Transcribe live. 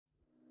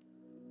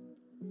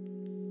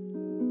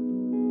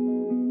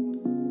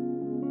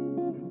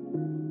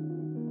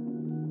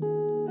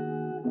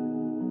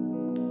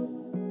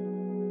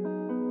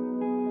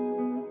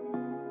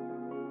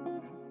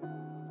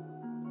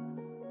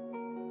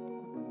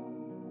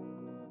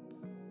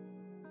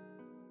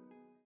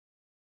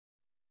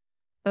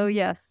Oh,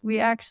 yes. We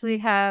actually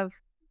have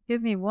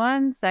give me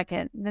 1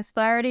 second. Miss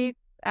Flaherty,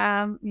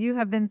 you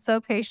have been so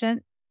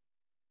patient.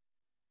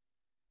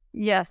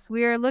 Yes,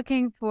 we are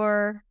looking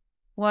for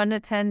one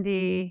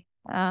attendee,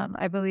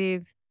 I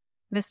believe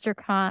Mr.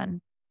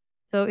 Khan.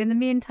 So in the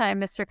meantime,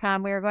 Mr.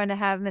 Khan, we are going to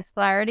have Miss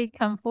Flaherty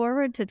come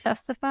forward to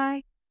testify.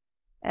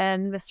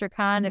 And Mr.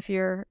 Khan, if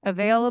you're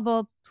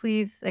available,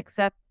 please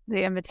accept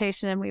the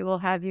invitation and we will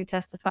have you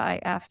testify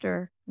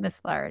after Miss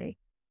Flaherty.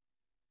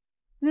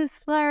 Miss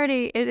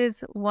Flaherty, it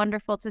is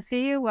wonderful to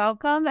see you.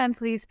 Welcome and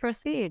please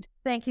proceed.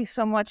 Thank you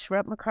so much,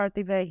 Rep.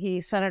 McCarthy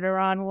Vahey, Senator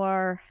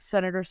Anwar,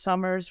 Senator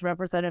Summers,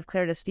 Representative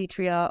Claire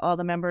DeStitria, all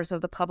the members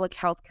of the Public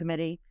Health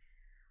Committee.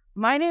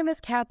 My name is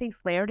Kathy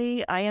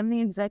Flaherty. I am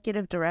the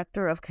Executive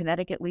Director of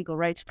Connecticut Legal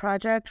Rights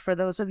Project. For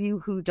those of you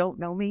who don't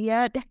know me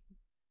yet,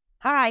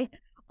 hi.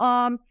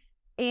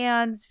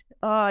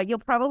 You'll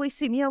probably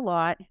see me a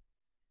lot.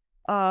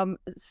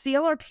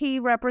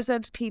 CLRP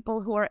represents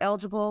people who are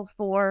eligible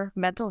for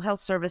mental health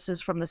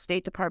services from the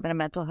State Department of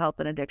Mental Health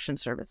and Addiction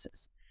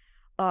Services.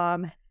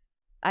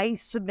 I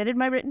submitted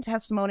my written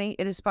testimony.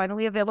 It is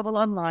finally available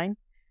online,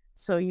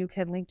 so you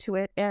can link to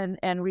it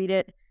and read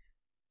it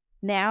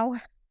now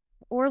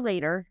or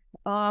later.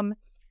 But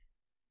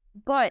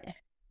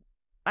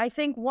I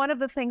think one of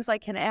the things I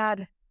can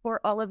add for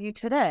all of you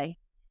today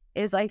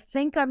is I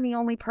think I'm the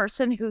only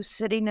person who's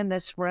sitting in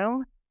this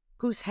room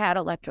who's had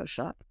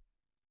electroshock.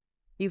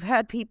 You've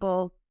had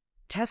people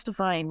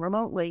testifying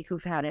remotely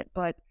who've had it,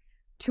 but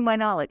to my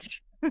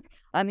knowledge,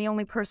 I'm the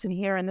only person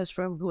here in this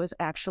room who has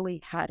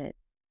actually had it.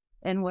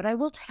 And what I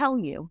will tell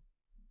you,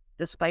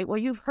 despite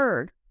what you've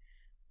heard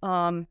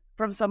from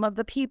some of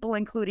the people,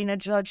 including a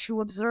judge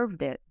who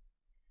observed it,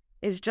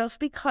 is just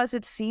because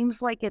it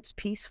seems like it's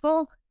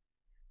peaceful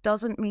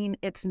doesn't mean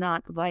it's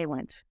not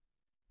violent.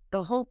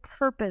 The whole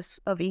purpose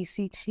of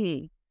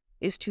ECT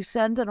is to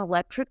send an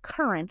electric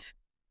current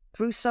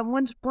through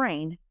someone's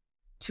brain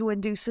to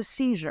induce a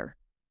seizure.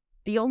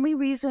 The only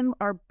reason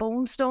our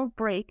bones don't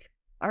break,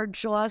 our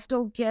jaws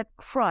don't get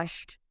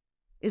crushed,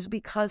 is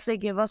because they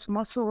give us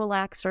muscle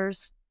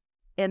relaxers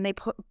and they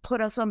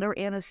put us under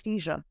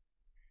anesthesia.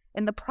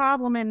 And the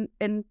problem,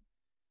 and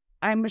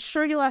I'm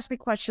sure you'll ask me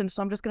questions,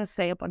 so I'm just going to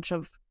say a bunch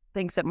of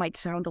things that might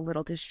sound a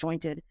little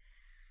disjointed.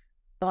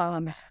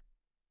 But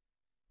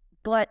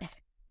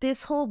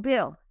this whole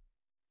bill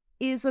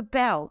is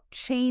about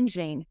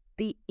changing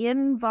the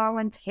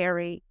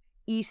involuntary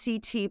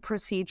ECT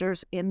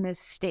procedures in this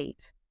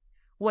state.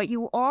 What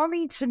you all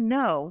need to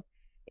know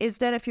is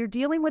that if you're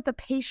dealing with a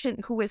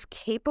patient who is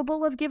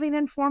capable of giving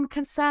informed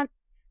consent,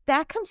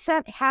 that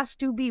consent has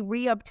to be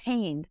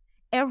reobtained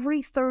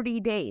every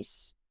 30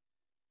 days.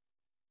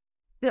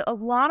 A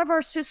lot of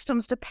our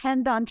systems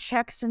depend on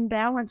checks and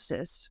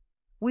balances.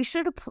 We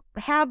should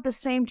have the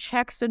same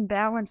checks and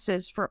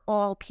balances for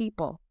all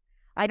people.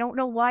 I don't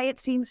know why it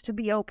seems to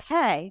be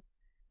okay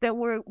that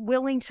we're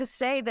willing to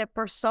say that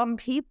for some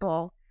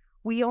people,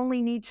 we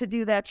only need to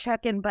do that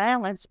check and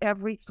balance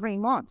every 3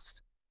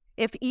 months.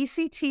 If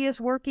ECT is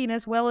working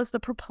as well as the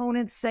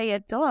proponents say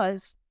it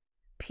does,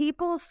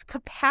 people's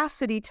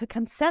capacity to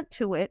consent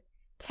to it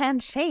can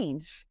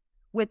change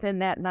within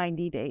that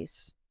 90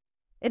 days.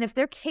 And if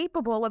they're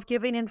capable of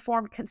giving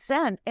informed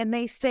consent and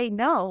they say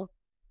no,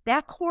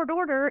 that court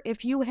order,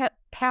 if you have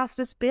passed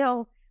this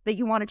bill that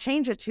you want to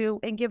change it to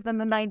and give them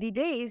the 90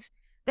 days,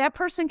 that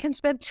person can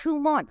spend 2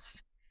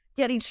 months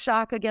getting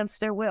shock against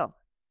their will.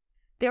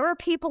 There are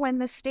people in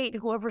this state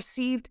who have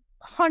received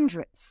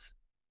hundreds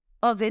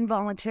of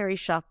involuntary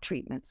shock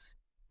treatments.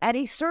 At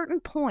a certain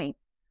point,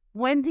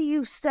 when do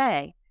you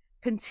say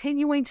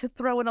continuing to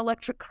throw an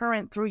electric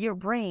current through your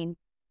brain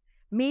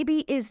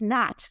maybe is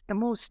not the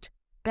most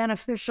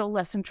beneficial,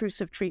 less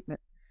intrusive treatment?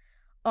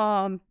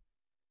 I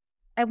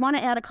want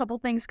to add a couple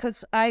things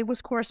because I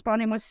was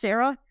corresponding with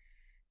Sarah.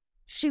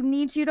 She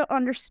needs you to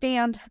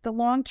understand the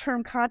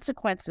long-term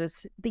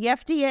consequences. The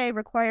FDA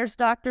requires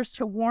doctors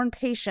to warn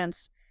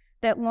patients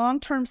that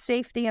long-term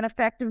safety and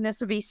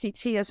effectiveness of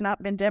ECT has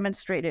not been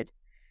demonstrated.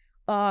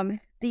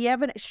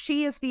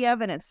 She is the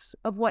evidence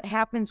of what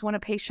happens when a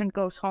patient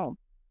goes home.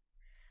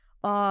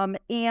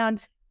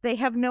 And they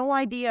have no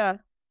idea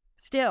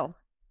still,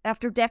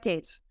 after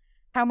decades,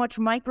 how much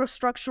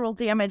microstructural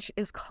damage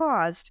is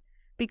caused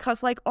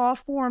because, like all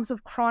forms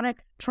of chronic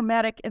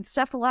traumatic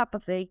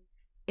encephalopathy,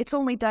 it's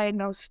only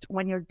diagnosed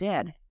when you're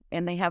dead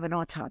and they have an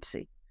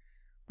autopsy.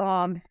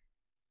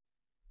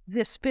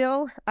 This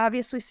bill,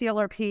 obviously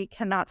CLRP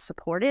cannot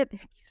support it.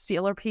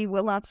 CLRP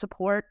will not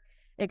support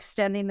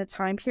extending the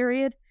time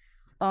period.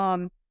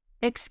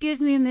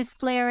 Excuse me, Miss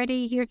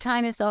Flaherty, your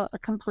time is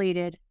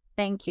completed.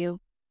 Thank you.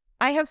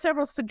 I have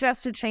several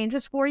suggested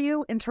changes for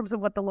you in terms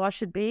of what the law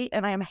should be,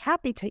 and I am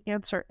happy to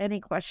answer any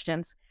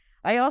questions.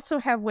 I also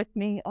have with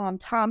me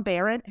Tom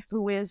Barrett,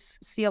 who is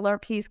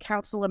CLRP's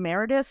counsel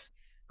emeritus,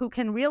 who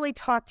can really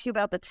talk to you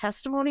about the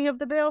testimony of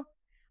the bill.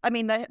 I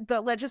mean,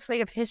 the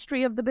legislative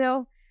history of the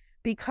bill,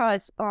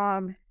 because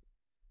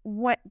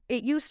what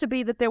it used to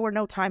be that there were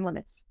no time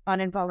limits on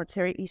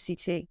involuntary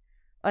ECT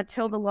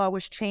until the law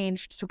was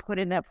changed to put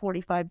in that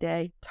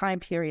 45-day time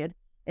period.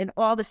 And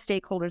all the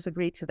stakeholders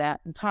agreed to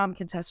that. And Tom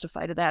can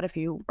testify to that if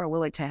you are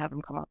willing to have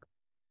him come up.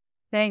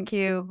 Thank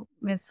you,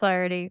 Ms.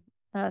 Flaherty.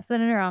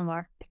 Senator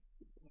Anwar.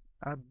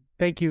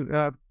 Thank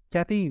you.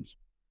 Kathy,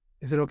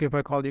 is it okay if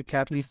I call you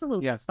Kathleen?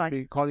 Absolutely. Yes, fine.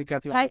 we call you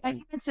Kathy.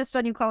 I insist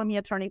on you calling me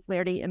Attorney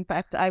Flaherty. In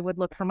fact, I would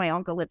look for my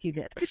uncle if you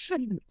did.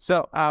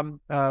 So,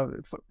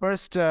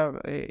 first,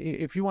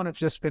 if you want to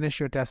just finish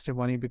your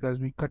testimony, because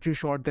we cut you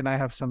short, then I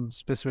have some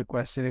specific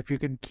question. If you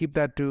can keep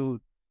that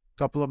to a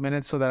couple of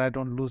minutes so that I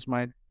don't lose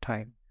my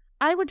time.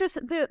 I would just,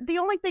 the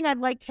only thing I'd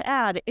like to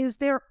add is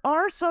there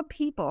are some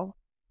people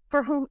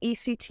for whom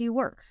ECT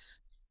works.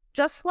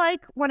 Just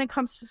like when it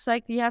comes to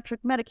psychiatric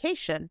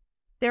medication,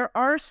 there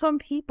are some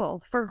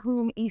people for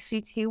whom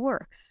ECT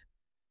works.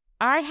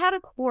 I had a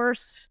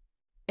course,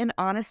 and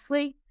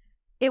honestly,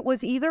 it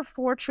was either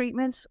 4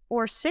 treatments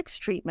or 6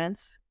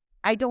 treatments.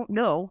 I don't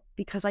know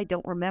because I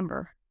don't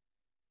remember.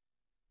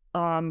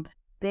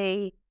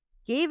 They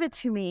gave it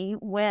to me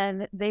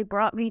when they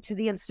brought me to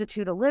the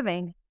Institute of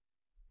Living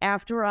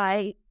after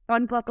I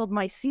unbuckled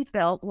my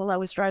seatbelt while I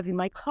was driving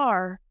my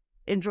car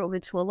and drove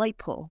into a light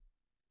pole.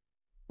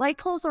 Light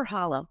poles are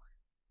hollow.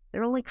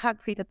 They're only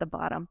concrete at the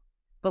bottom,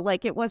 but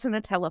like it wasn't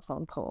a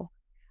telephone pole.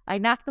 I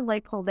knocked the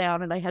light pole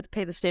down and I had to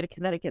pay the state of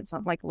Connecticut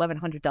something like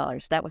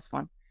 $1,100. That was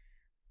fun.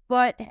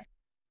 But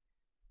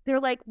they're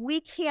like,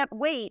 we can't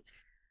wait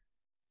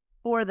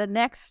for the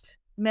next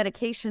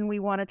medication we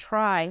want to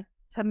try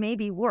to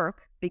maybe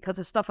work because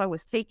the stuff I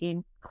was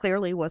taking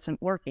clearly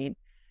wasn't working.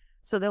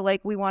 So they're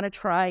like, we want to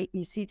try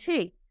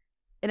ECT.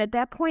 And at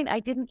that point, I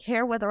didn't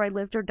care whether I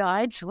lived or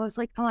died. So I was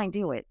like, fine,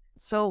 do it.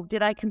 So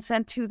did I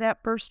consent to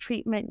that first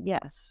treatment?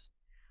 Yes.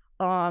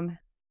 In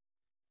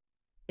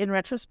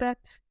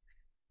retrospect,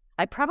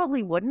 I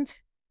probably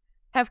wouldn't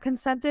have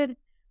consented.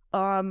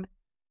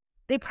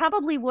 They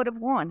probably would have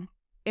won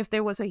if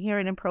there was a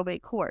hearing in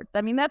probate court.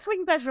 I mean, that's what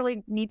you guys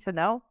really need to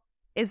know,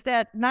 is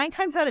that 9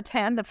 times out of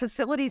 10, the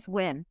facilities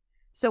win.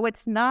 So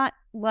it's not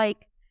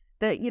like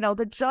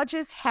the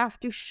judges have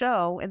to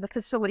show, and the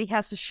facility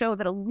has to show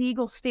that a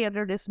legal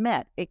standard is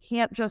met. It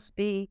can't just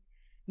be,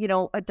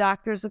 a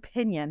doctor's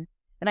opinion.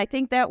 And I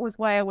think that was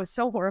why I was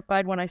so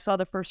horrified when I saw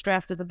the first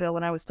draft of the bill,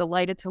 and I was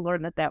delighted to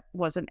learn that that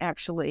wasn't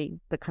actually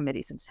the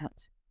committee's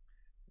intent.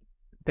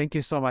 Thank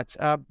you so much.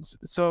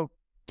 So,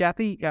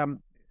 Kathy,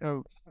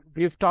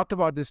 we've talked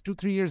about this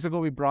 2-3 years ago.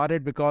 We brought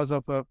it because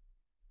of a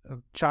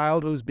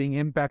child who's being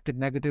impacted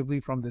negatively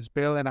from this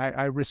bill. And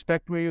I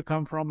respect where you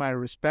come from. I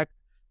respect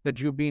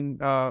that you've been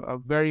a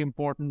very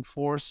important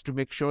force to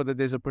make sure that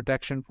there's a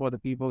protection for the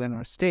people in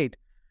our state.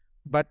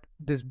 But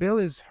this bill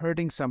is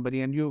hurting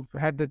somebody, and you've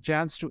had the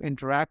chance to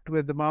interact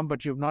with the mom,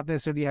 but you've not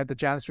necessarily had the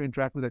chance to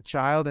interact with the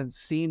child and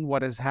seen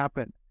what has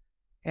happened.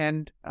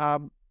 And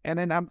then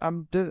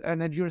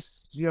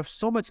you have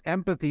so much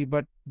empathy,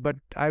 but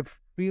I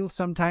feel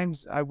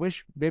sometimes I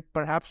wish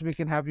perhaps we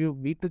can have you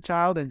meet the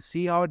child and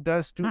see how it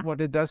does to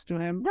what it does to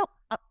him. No,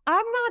 I'm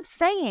not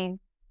saying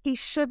he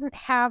shouldn't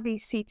have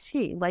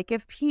ECT. Like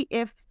if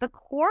the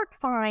court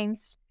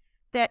finds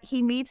that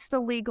he meets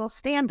the legal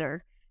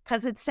standard,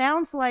 because it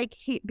sounds like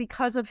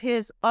because of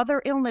his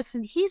other illness,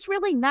 and he's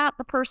really not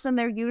the person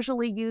they're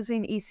usually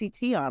using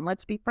ECT on.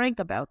 Let's be frank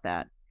about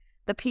that.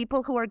 The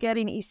people who are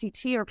getting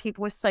ECT are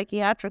people with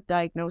psychiatric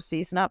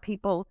diagnoses, not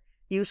people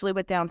usually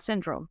with Down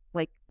syndrome.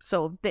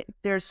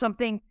 There's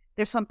something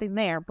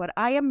there. But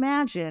I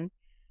imagine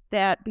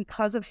that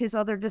because of his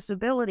other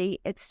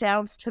disability, it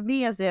sounds to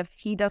me as if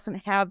he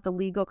doesn't have the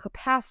legal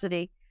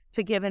capacity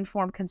to give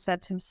informed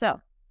consent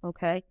himself.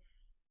 Okay.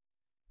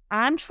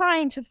 I'm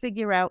trying to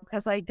figure out,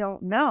 because I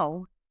don't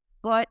know,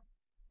 but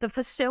the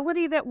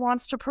facility that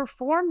wants to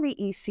perform the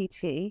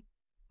ECT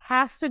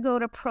has to go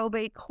to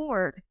probate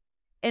court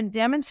and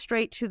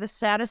demonstrate to the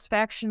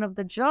satisfaction of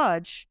the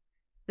judge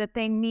that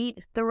they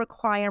meet the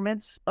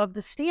requirements of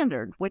the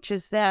standard, which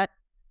is that,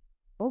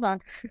 hold on,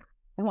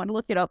 I want to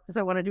look it up because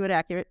I want to do it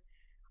accurate,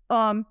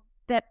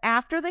 that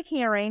after the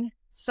hearing,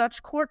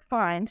 such court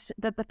finds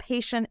that the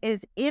patient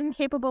is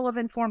incapable of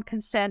informed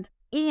consent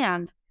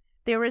and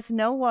there is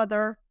no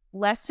other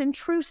less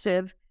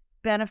intrusive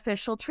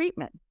beneficial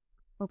treatment.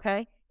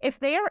 Okay? If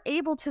they are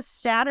able to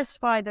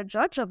satisfy the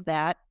judge of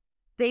that,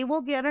 they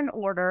will get an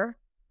order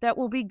that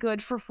will be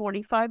good for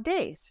 45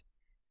 days.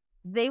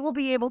 They will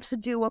be able to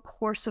do a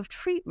course of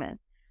treatment.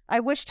 I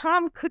wish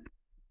Tom could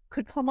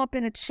come up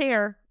in a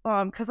chair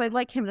because I'd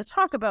like him to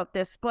talk about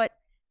this. But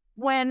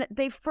when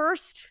they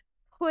first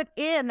put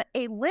in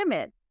a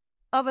limit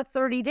of a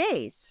 30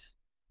 days,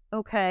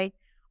 okay,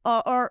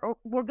 or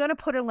we're going to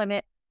put a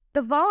limit,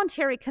 the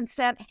voluntary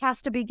consent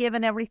has to be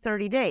given every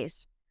 30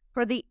 days.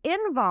 For the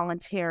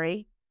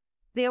involuntary,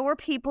 there were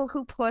people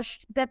who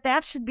pushed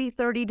that should be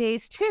 30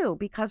 days too,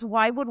 because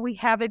why would we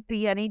have it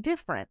be any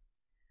different?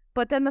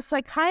 But then the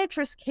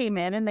psychiatrist came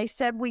in and they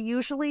said, we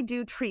usually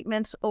do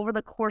treatments over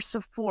the course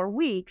of 4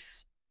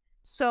 weeks.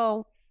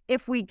 So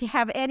if we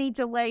have any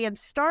delay in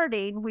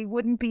starting, we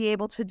wouldn't be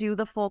able to do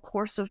the full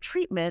course of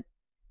treatment.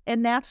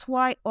 And that's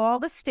why all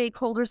the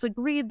stakeholders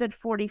agreed that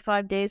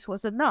 45 days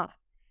was enough.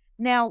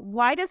 Now,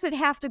 why does it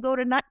have to go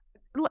to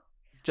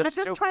I'm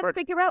just trying to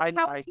figure out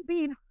how he's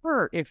being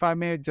hurt. If I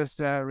may just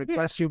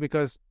request you,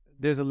 because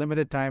there's a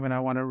limited time and I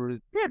want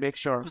to make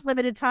sure.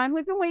 Limited time.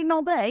 We've been waiting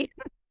all day.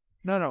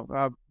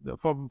 No.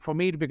 For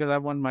me, because I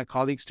want my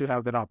colleagues to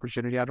have that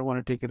opportunity. I don't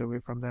want to take it away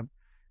from them.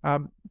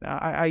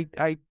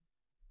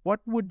 What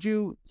would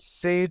you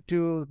say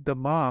to the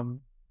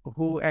mom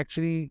who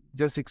actually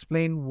just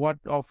explained what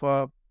of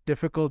a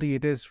difficulty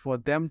it is for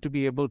them to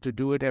be able to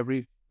do it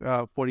every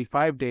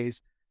 45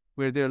 days,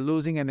 where they're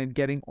losing and then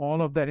getting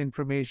all of that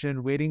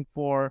information, waiting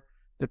for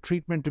the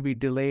treatment to be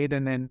delayed,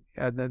 and then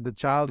the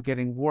child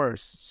getting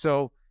worse?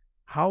 So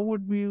how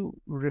would we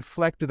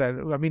reflect to that?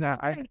 I mean,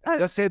 I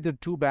just said they're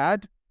too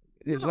bad.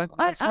 It's like,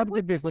 that's not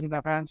a good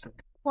enough answer.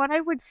 What I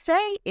would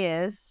say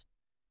is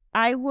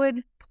I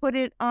would put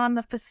it on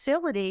the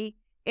facility.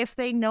 If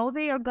they know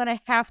they are going to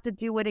have to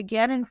do it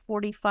again in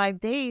 45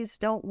 days,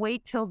 don't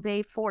wait till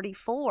day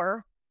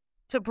 44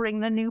 to bring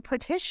the new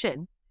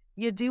petition.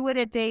 You do it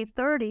at day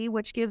 30,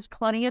 which gives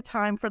plenty of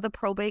time for the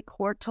probate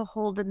court to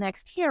hold the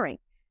next hearing.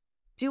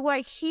 Do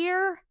I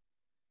hear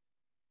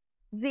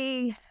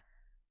the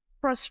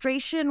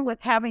frustration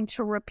with having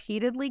to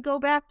repeatedly go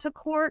back to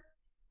court?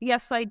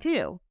 Yes, I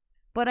do.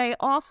 But I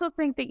also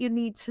think that you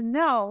need to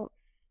know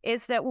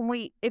is that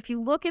if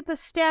you look at the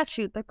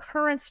statute, the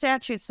current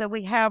statutes that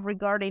we have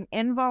regarding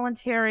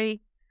involuntary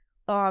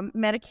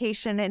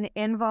medication and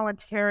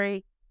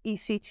involuntary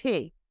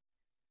ECT,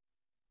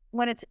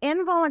 when it's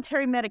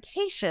involuntary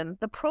medication,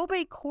 the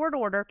probate court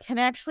order can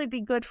actually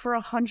be good for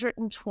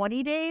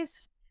 120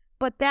 days,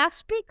 but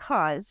that's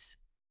because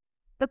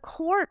the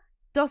court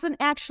doesn't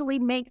actually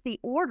make the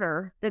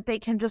order that they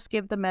can just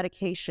give the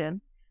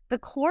medication. The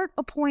court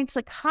appoints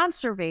a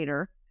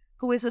conservator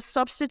who is a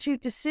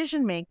substitute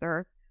decision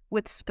maker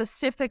with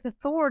specific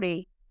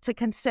authority to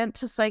consent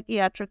to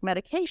psychiatric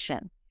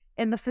medication.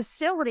 And the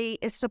facility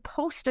is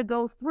supposed to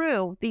go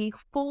through the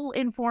full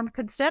informed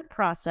consent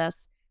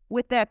process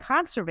with that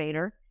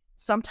conservator.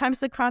 Sometimes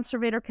the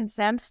conservator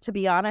consents. To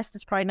be honest,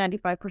 it's probably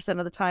 95%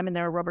 of the time, and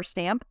they're a rubber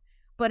stamp.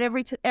 But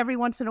every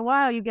once in a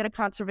while, you get a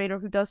conservator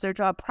who does their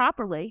job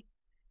properly.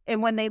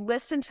 And when they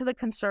listen to the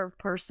conserved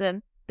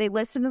person, they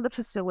listen to the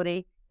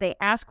facility, they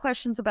ask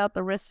questions about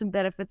the risks and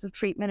benefits of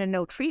treatment and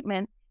no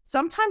treatment.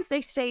 Sometimes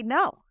they say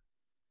no.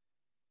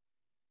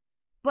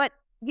 But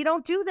you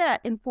don't do that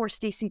in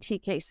forced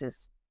DCT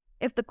cases.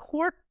 If the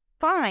court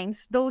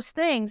finds those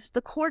things,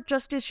 the court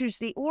just issues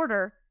the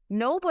order.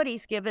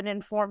 Nobody's given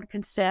informed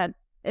consent,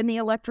 and the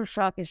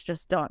electroshock is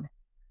just done.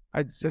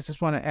 I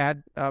just want to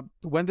add,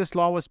 when this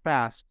law was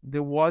passed,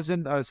 there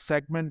wasn't a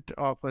segment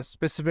of a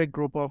specific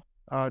group of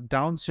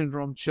Down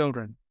syndrome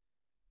children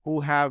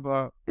who have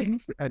an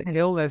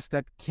illness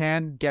that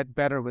can get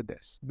better with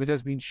this. It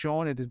has been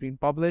shown, it has been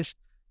published,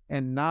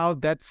 and now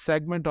that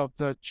segment of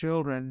the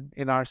children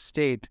in our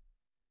state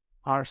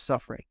are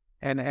suffering.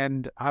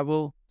 And I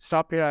will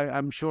stop here.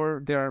 I'm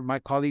sure there are my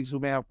colleagues who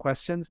may have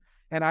questions.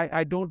 And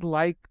I don't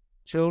like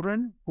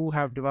children who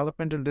have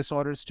developmental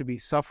disorders to be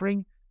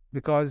suffering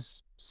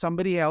because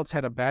somebody else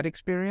had a bad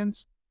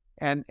experience.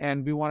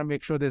 And we want to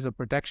make sure there's a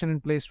protection in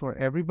place for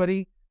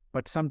everybody.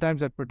 But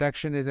sometimes that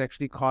protection is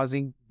actually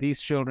causing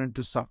these children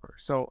to suffer.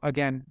 So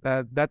again,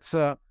 that's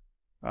a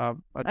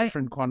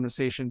different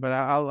conversation, but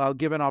I'll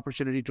give an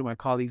opportunity to my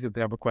colleagues if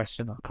they have a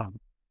question or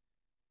comment.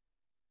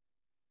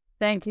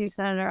 Thank you,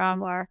 Senator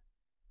Anwar.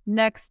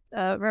 Next,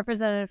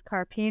 Representative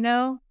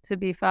Carpino, to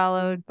be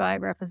followed by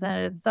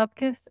Representative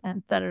Zupkis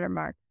and Senator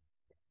Marks.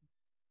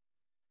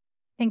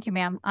 Thank you,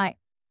 ma'am. I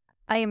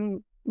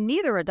am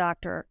neither a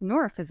doctor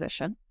nor a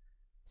physician,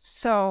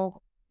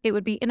 so it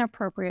would be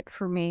inappropriate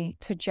for me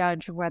to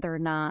judge whether or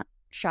not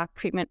shock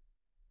treatment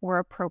were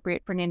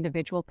appropriate for an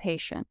individual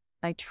patient.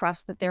 I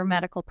trust that their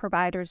medical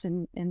providers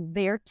and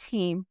their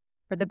team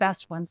are the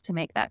best ones to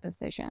make that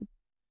decision.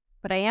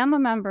 But I am a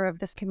member of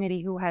this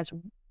committee who has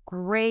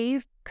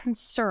grave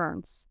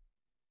concerns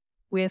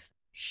with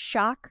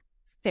shock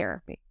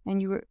therapy.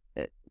 And your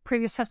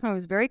previous testimony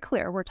was very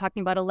clear. We're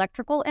talking about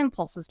electrical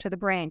impulses to the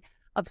brain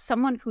of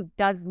someone who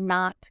does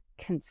not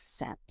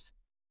consent,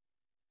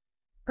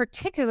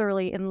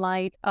 particularly in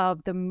light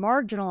of the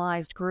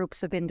marginalized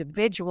groups of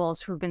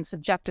individuals who've been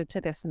subjected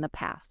to this in the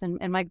past.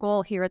 And my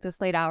goal here at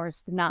this late hour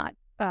is to not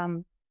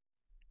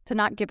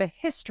give a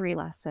history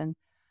lesson.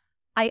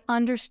 I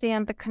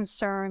understand the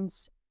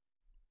concerns.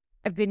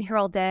 I've been here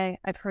all day.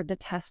 I've heard the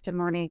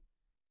testimony.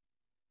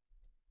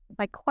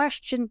 My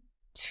question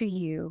to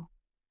you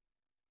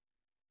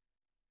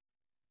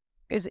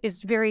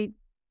is very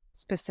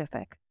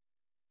specific.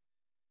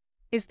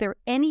 Is there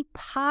any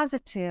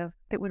positive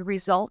that would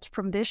result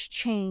from this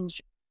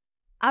change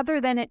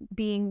other than it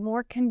being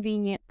more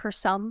convenient for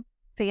some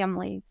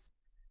families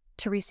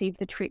to receive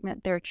the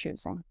treatment they're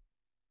choosing?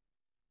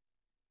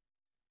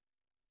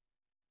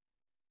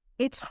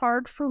 It's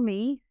hard for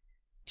me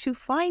to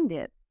find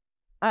it.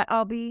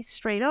 I'll be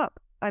straight up.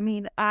 I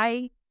mean,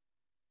 I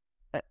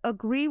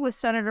agree with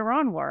Senator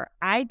Anwar.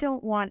 I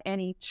don't want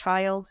any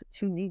child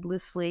to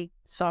needlessly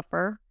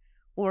suffer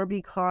or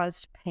be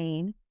caused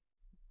pain,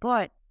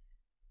 but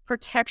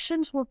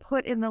protections were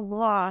put in the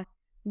law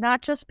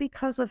not just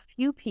because a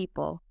few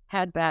people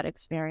had bad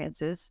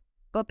experiences,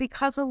 but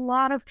because a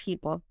lot of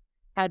people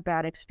had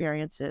bad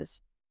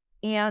experiences.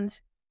 And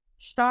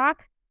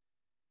shock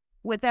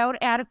without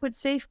adequate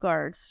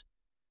safeguards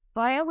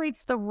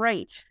violates the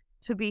right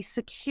to be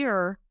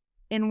secure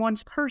in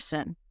one's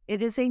person.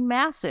 It is a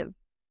massive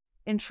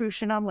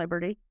intrusion on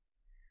liberty.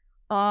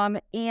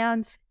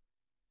 And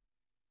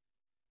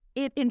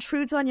it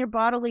intrudes on your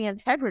bodily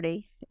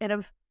integrity in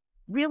a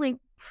really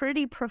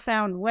pretty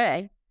profound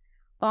way.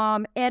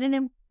 And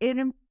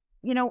it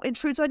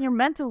intrudes on your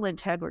mental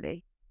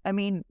integrity. I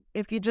mean,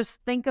 if you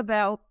just think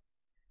about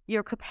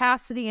your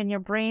capacity in your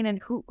brain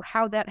and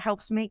how that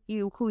helps make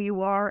you who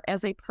you are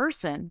as a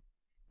person,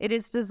 it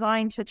is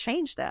designed to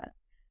change that.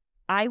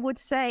 I would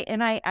say,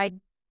 and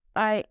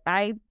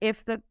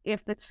if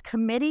this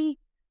committee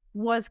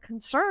was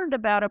concerned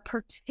about a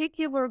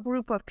particular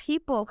group of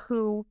people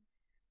who,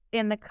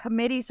 in the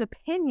committee's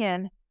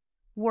opinion,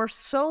 were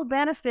so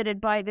benefited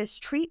by this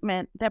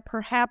treatment that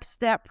perhaps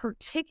that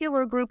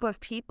particular group of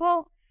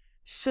people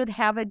should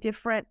have a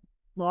different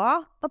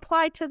law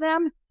applied to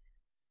them,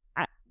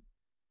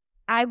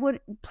 I would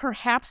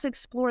perhaps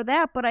explore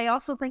that. But I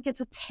also think it's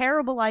a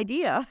terrible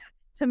idea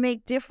to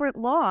make different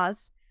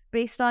laws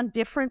based on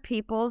different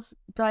people's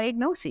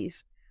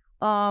diagnoses.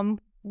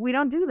 We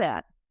don't do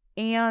that.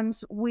 And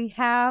we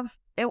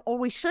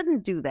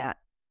shouldn't do that.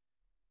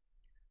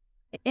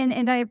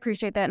 And I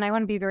appreciate that. And I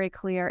want to be very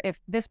clear. If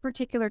this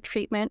particular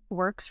treatment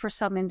works for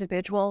some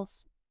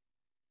individuals,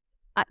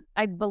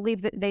 I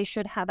believe that they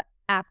should have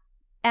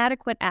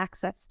adequate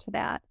access to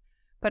that.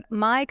 But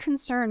my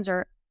concerns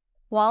are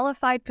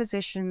qualified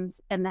physicians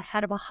and the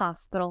head of a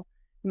hospital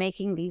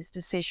making these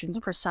decisions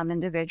for some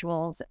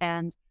individuals.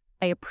 And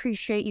I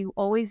appreciate you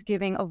always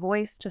giving a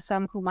voice to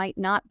some who might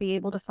not be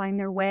able to find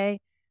their way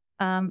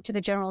to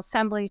the General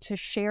Assembly to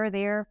share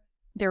their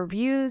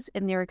views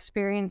and their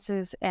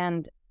experiences.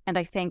 And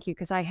I thank you,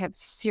 because I have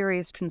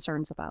serious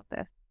concerns about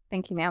this.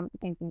 Thank you, ma'am.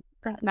 Thank you,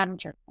 Madam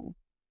Chair.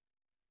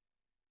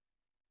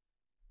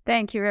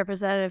 Thank you,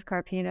 Representative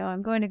Carpino.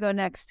 I'm going to go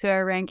next to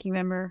our ranking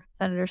member,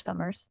 Senator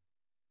Summers.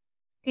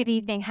 Good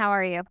evening. How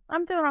are you?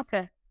 I'm doing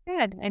okay.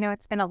 Good. I know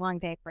it's been a long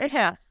day for you. It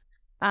has.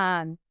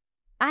 I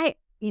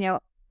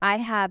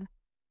have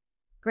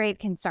grave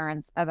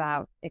concerns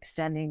about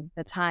extending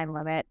the time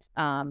limit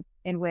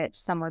in which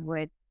someone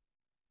would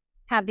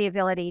have the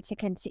ability to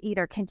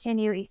either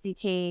continue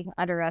ECT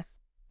under a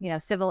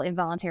civil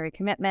involuntary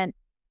commitment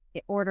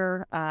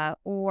order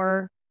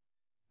or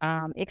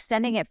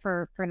extending it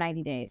for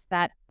 90 days.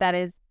 That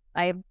is,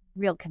 I have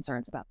real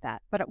concerns about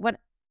that. But what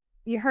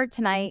you heard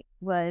tonight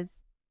was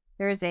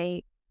there's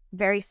a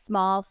very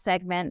small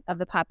segment of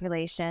the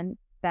population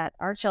that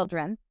are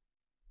children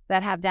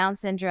that have Down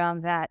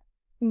syndrome that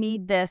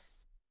need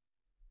this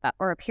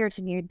or appear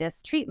to need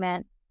this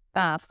treatment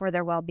for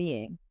their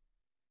well-being.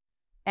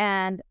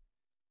 And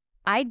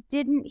I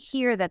didn't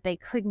hear that they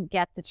couldn't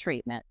get the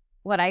treatment.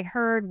 What I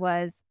heard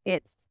was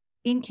it's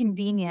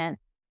inconvenient.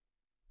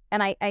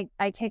 And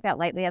I take that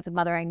lightly as a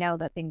mother. I know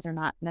that things are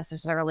not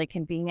necessarily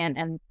convenient,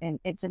 and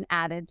it's an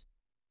added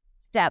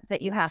step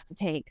that you have to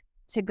take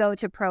to go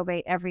to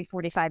probate every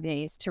 45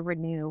 days to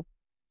renew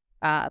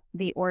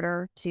the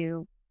order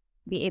to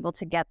be able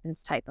to get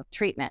this type of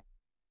treatment.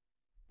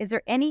 Is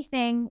there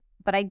anything,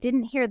 but I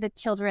didn't hear that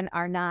children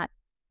are not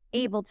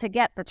able to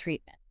get the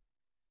treatment.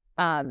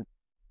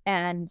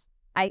 And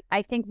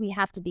I think we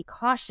have to be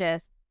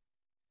cautious.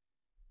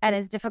 And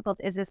as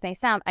difficult as this may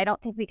sound, I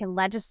don't think we can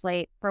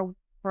legislate for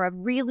a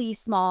really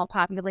small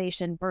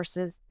population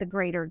versus the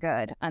greater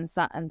good in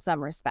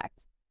some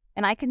respect.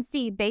 And I can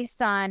see,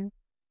 based on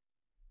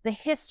the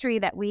history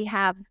that we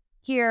have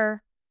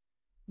here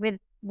with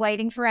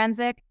Whiting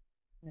Forensic,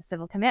 the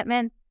civil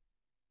commitments,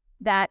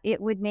 that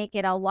it would make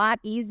it a lot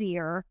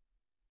easier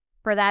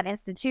for that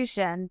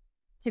institution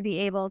to be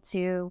able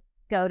to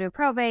go to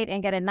probate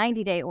and get a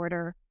 90-day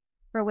order,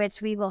 for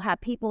which we will have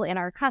people in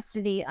our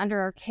custody, under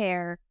our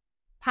care,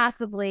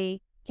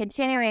 possibly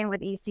continuing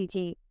with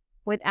ECT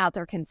without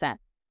their consent.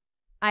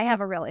 I have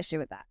a real issue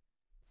with that.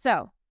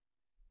 So,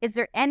 is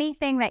there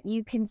anything that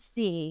you can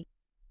see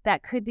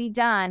that could be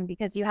done,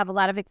 because you have a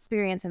lot of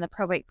experience in the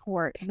probate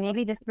court,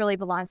 maybe this really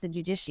belongs to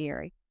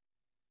judiciary,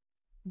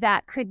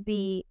 that could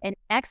be an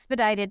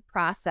expedited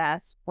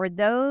process for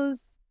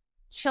those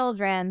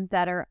children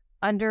that are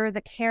under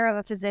the care of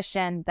a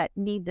physician that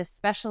need this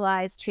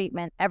specialized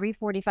treatment every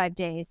 45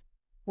 days,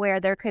 where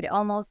there could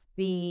almost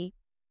be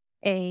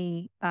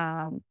a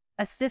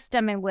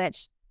system in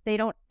which they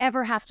don't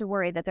ever have to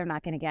worry that they're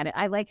not going to get it.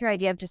 I like your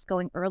idea of just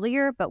going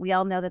earlier, but we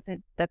all know that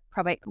the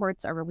probate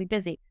courts are really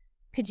busy.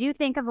 Could you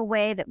think of a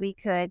way that we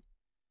could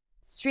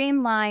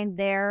streamline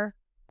their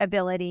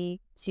ability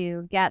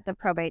to get the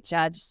probate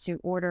judge to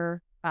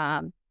order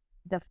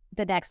the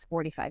next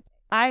 45 days?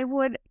 I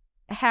would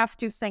have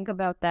to think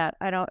about that.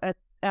 I don't,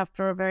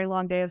 after a very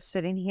long day of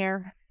sitting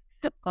here,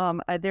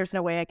 there's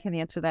no way I can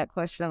answer that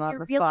question on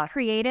the spot. You're really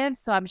creative,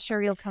 so I'm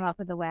sure you'll come up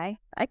with a way.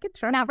 I could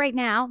try. Not right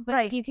now, but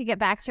Right. if you could get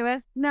back to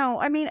us. No,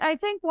 I mean, I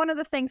think one of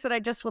the things that I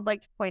just would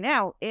like to point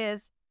out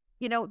is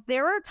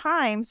there are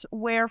times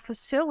where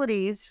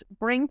facilities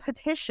bring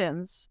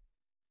petitions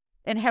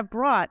and have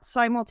brought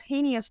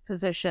simultaneous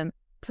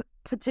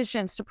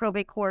petitions to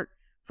probate court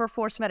for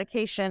forced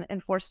medication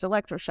and forced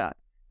electroshock.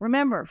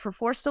 Remember, for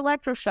forced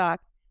electroshock,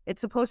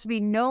 it's supposed to be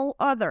no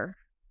other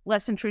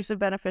less intrusive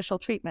beneficial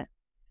treatment.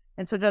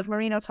 And so Judge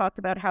Marino talked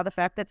about how the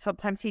fact that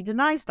sometimes he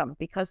denies them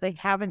because they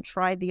haven't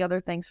tried the other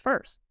things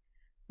first.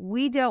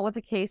 We dealt with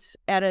a case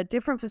at a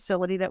different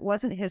facility that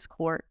wasn't his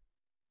court,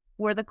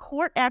 where the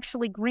court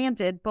actually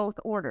granted both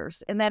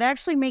orders. And that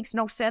actually makes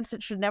no sense.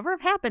 It should never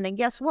have happened. And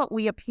guess what?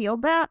 We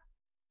appealed that,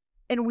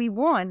 and we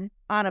won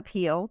on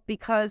appeal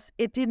because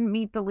it didn't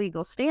meet the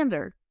legal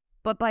standard.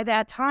 But by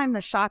that time,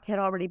 the shock had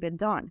already been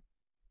done.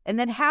 And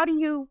then how do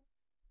you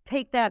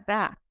take that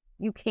back?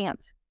 You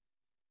can't.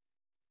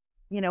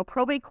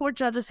 Probate court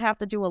judges have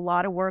to do a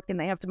lot of work, and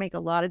they have to make a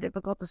lot of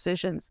difficult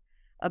decisions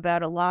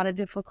about a lot of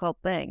difficult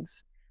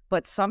things.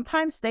 But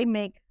sometimes they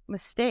make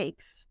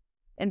mistakes.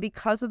 And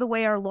because of the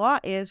way our law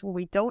is, where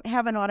we don't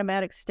have an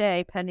automatic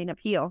stay pending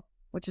appeal,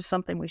 which is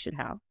something we should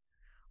have,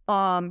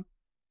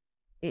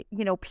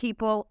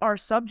 people are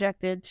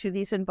subjected to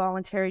these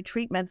involuntary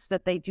treatments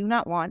that they do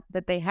not want,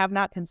 that they have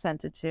not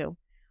consented to,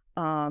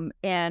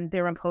 and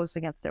they're imposed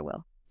against their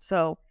will.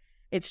 So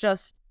it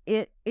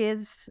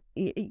is,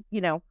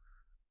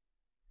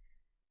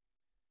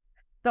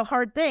 the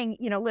hard thing,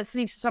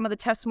 listening to some of the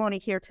testimony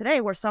here today,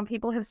 where some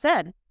people have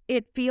said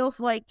it feels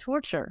like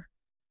torture,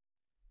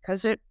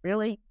 because it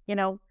really,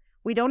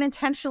 we don't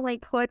intentionally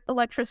put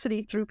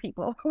electricity through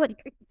people.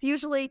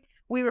 Usually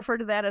we refer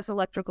to that as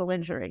electrical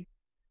injury.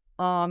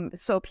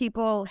 So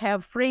people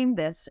have framed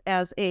this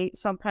as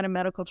some kind of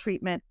medical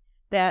treatment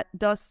that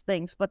does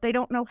things, but they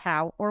don't know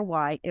how or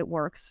why it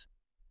works.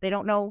 They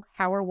don't know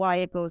how or why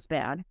it goes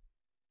bad.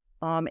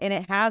 And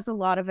it has a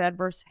lot of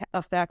adverse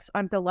effects.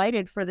 I'm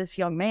delighted for this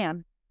young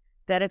man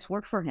that it's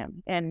worked for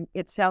him. And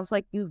it sounds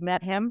like you've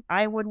met him.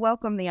 I would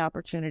welcome the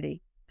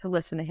opportunity to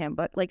listen to him.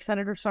 But like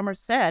Senator Summers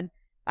said,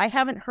 I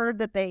haven't heard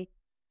that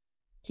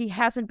he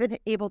hasn't been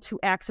able to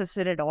access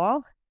it at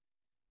all,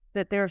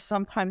 that there have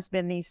sometimes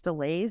been these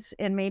delays.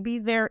 And maybe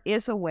there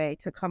is a way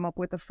to come up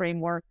with a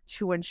framework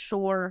to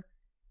ensure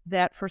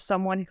that for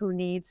someone who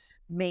needs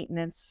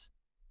maintenance,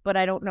 but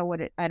I don't know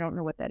what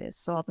that is.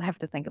 So I'll have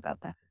to think about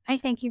that. I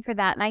thank you for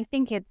that. And I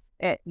think it's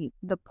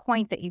the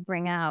point that you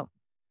bring out,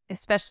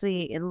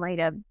 especially in light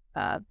of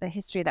the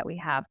history that we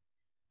have,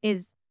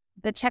 is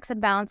the checks and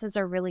balances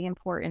are really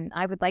important.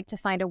 I would like to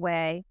find a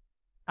way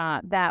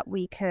that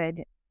we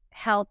could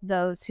help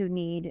those who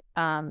need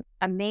a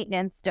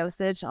maintenance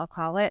dosage, I'll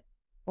call it,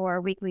 or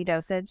a weekly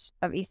dosage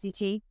of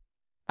ECT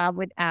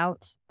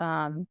without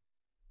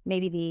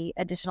maybe the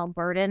additional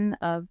burden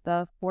of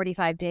the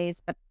 45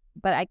 days.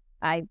 But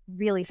I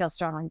really feel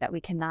strongly that we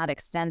cannot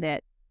extend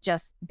it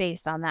just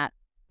based on that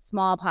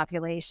small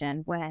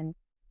population when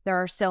there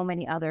are so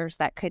many others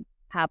that could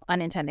have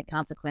unintended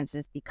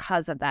consequences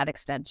because of that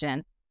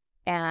extension.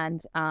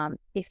 And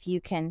if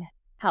you can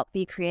help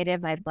be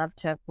creative, I'd love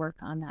to work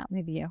on that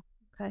with you.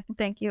 Okay,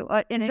 thank you.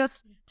 And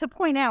just to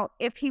point out,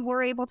 if he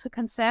were able to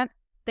consent,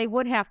 they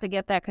would have to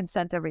get that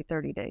consent every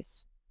 30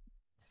 days.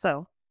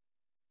 So.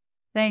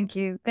 Thank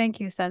you. Thank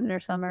you, Senator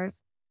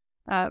Summers.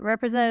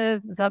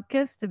 Representative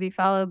Zupkis, to be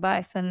followed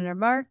by Senator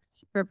Marks,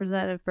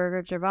 Representative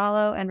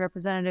Berger-Giavalo, and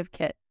Representative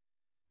Kitt.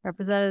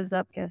 Representative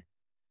Zupkis.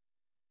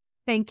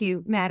 Thank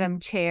you, Madam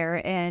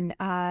Chair, and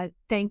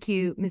thank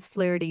you, Ms.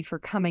 Flaherty, for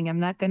coming. I'm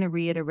not going to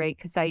reiterate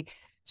because I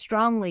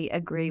strongly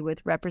agree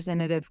with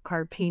Representative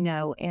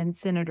Carpino and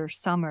Senator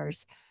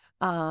Summers.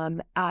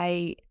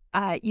 I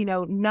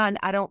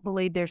don't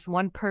believe there's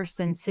one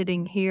person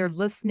sitting here,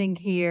 listening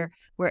here,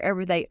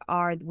 wherever they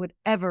are, would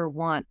ever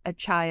want a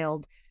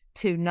child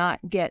to not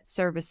get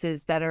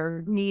services that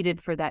are needed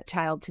for that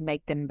child to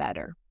make them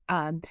better.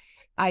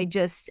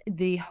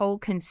 The whole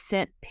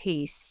consent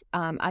piece,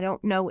 I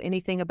don't know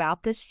anything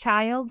about this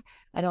child.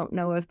 I don't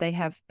know if they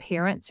have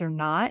parents or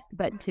not,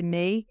 but to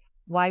me,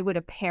 why would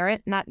a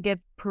parent not give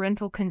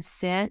parental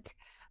consent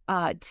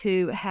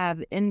to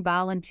have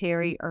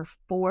involuntary or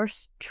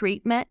forced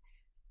treatment?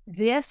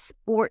 This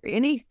or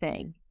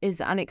anything is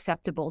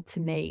unacceptable to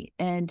me.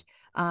 And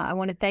I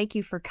want to thank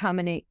you for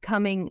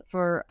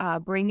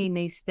bringing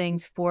these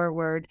things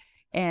forward.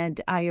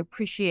 And I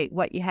appreciate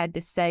what you had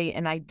to say.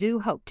 And I do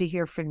hope to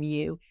hear from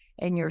you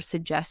and your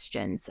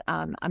suggestions.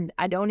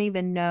 I don't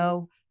even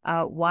know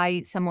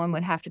why someone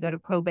would have to go to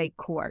probate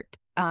court.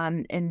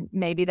 And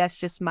maybe that's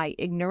just my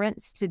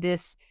ignorance to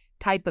this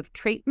type of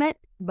treatment.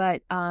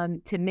 But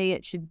to me,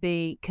 it should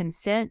be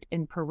consent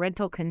and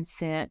parental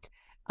consent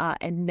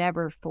and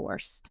never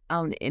forced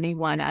on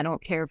anyone. I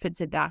don't care if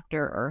it's a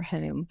doctor or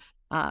whom.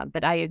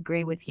 But I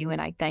agree with you,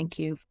 and I thank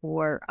you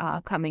for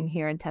coming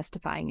here and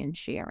testifying and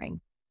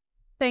sharing.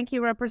 Thank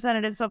you,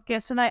 Representative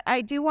Zupkis. And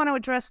I do want to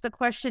address the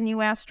question you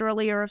asked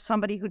earlier of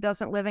somebody who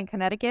doesn't live in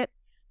Connecticut,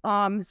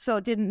 so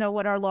didn't know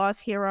what our laws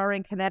here are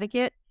in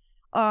Connecticut.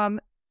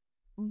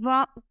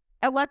 Electroshock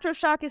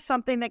is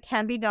something that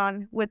can be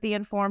done with the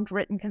informed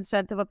written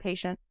consent of a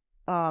patient.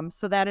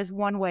 So that is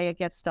one way it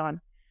gets done.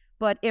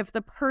 But if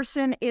the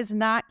person is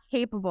not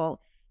capable,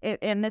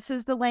 and this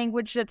is the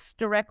language that's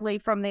directly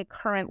from the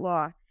current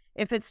law,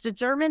 if it's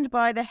determined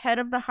by the head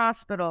of the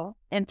hospital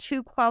and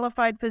 2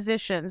 qualified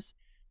physicians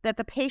that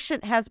the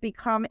patient has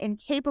become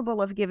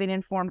incapable of giving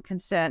informed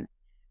consent,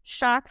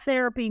 shock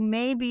therapy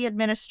may be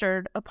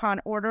administered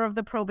upon order of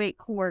the probate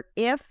court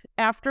if,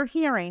 after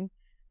hearing,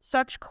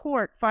 such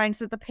court finds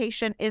that the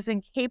patient is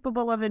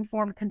incapable of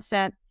informed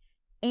consent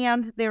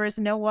and there is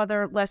no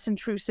other less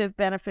intrusive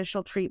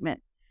beneficial treatment.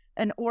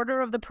 An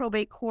order of the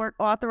probate court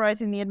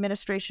authorizing the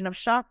administration of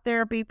shock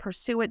therapy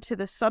pursuant to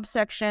the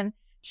subsection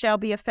shall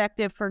be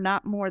effective for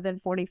not more than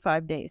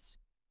 45 days.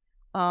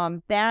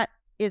 That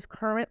is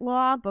current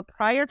law, but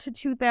prior to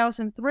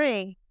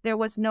 2003, there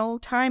was no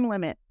time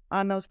limit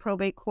on those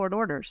probate court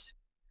orders.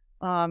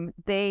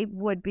 They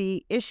would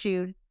be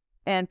issued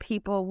and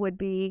people would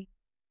be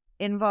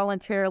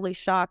involuntarily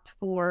shocked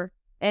for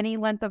any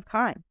length of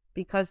time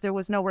because there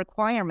was no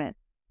requirement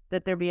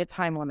that there be a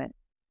time limit.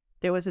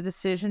 There was a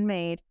decision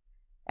made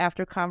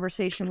after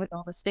conversation with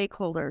all the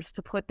stakeholders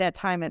to put that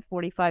time at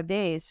 45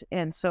 days.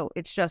 And so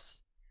it's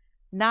just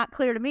not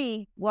clear to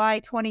me why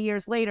 20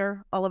 years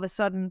later, all of a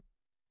sudden,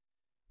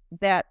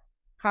 that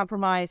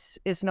compromise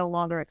is no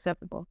longer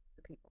acceptable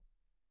to people.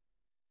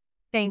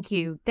 Thank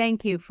you.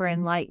 Thank you for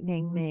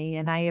enlightening me.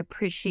 And I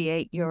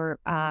appreciate your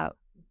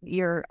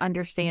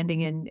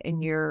understanding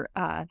and your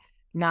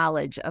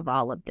knowledge of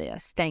all of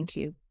this. Thank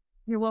you.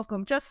 You're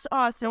welcome. Just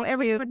so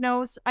everyone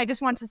knows, I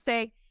just want to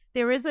say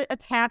there is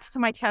attached to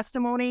my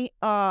testimony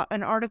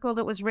an article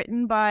that was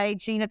written by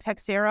Gina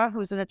Texera,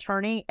 who's an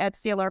attorney at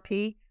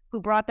CLRP,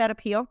 who brought that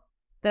appeal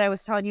that I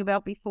was telling you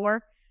about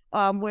before,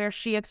 where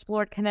she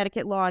explored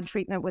Connecticut law on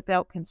treatment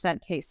without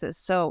consent cases.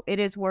 So it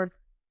is worth,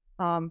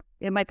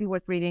 it might be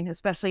worth reading,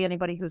 especially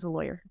anybody who's a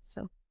lawyer.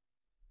 So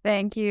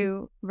Thank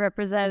you,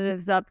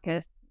 Representative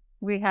Zupkis.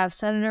 We have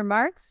Senator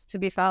Marks to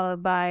be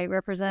followed by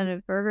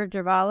Representative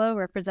Berger-Giavalo,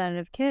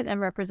 Representative Kitt, and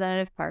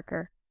Representative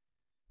Parker.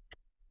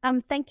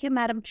 Thank you,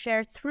 Madam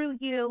Chair. Through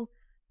you,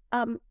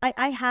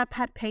 I have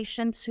had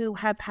patients who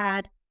have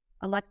had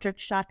electric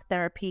shock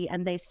therapy,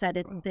 and they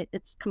said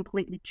it's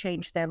completely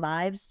changed their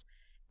lives,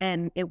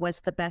 and it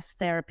was the best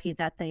therapy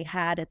that they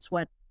had. It's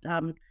what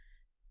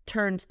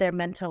turned their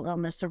mental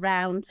illness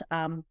around.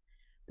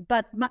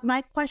 But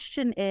my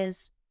question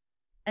is,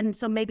 and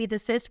so maybe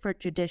this is for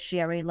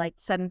judiciary, like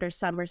Senator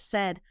Summers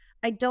said,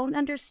 I don't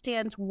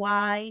understand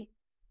why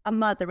a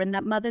mother, and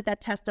that mother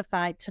that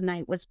testified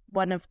tonight was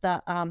one of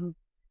the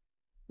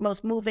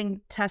most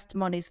moving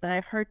testimonies that I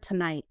heard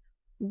tonight,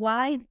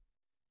 why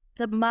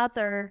the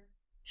mother,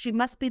 she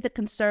must be the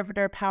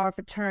conservator, power of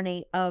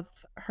attorney of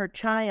her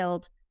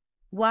child,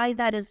 why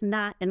that is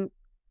not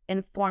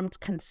informed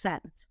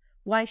consent,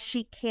 why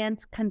she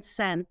can't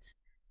consent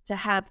to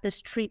have this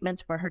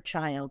treatment for her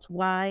child,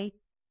 why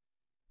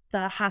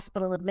the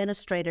hospital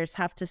administrators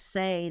have to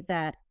say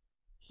that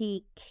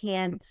he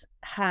can't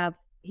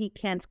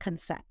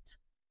consent.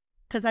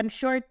 Because I'm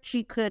sure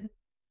she could,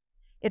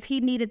 if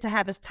he needed to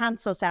have his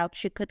tonsils out,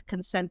 she could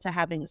consent to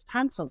having his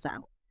tonsils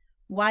out.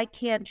 Why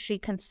can't she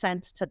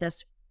consent to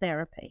this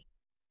therapy?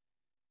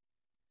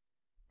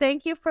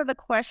 thank you for the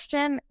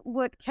question.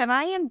 Can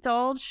I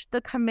indulge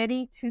the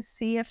committee to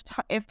see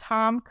if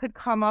Tom could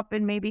come up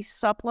and maybe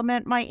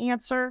supplement my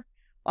answer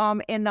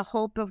in the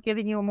hope of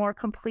giving you a more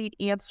complete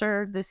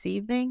answer this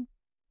evening?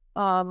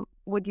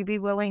 Would you be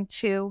willing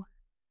to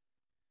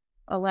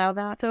allow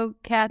that? So,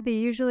 Kathy,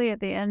 usually at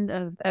the end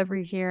of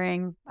every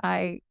hearing,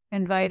 I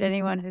invite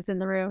anyone who's in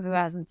the room who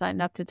hasn't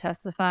signed up to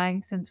testify.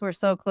 Since we're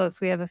so close,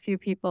 we have a few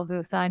people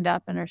who signed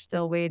up and are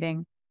still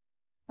waiting.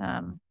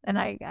 And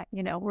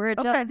we're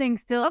adjusting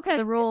still to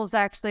the rules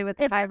actually with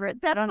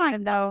hybrids. I don't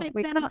even know.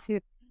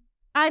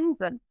 I'm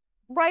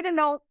write a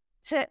note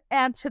to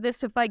add to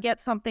this if I get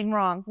something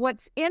wrong.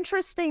 What's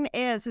interesting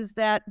is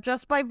that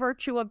just by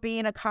virtue of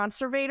being a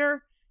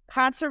conservator,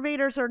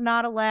 conservators are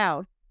not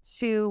allowed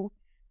to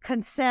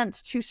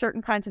consent to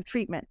certain kinds of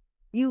treatment.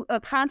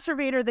 A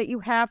conservator that you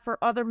have for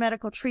other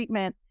medical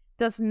treatment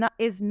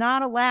is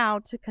not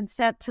allowed to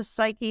consent to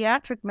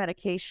psychiatric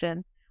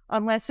medication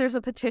unless there's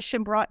a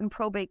petition brought in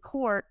probate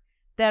court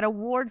that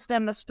awards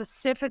them the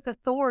specific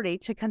authority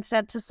to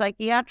consent to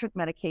psychiatric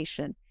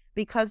medication,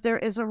 because there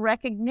is a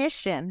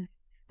recognition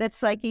that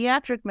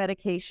psychiatric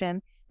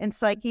medication and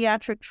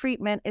psychiatric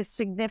treatment is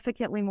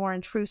significantly more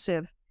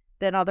intrusive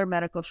than other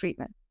medical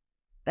treatment.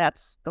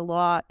 That's the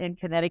law in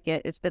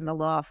Connecticut. It's been the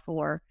law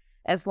for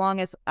as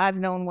long as I've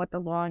known what the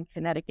law in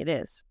Connecticut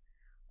is.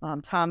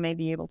 Tom may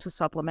be able to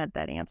supplement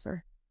that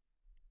answer.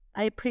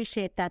 I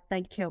appreciate that.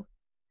 Thank you.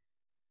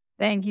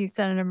 Thank you,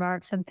 Senator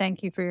Marks, and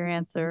thank you for your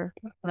answer,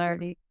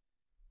 Flaherty.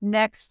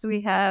 Next, we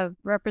have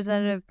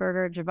Representative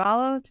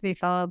Berger-Giavalo to be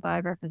followed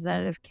by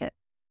Representative Kitt.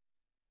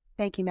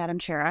 Thank you, Madam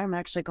Chair. I'm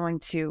actually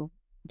going to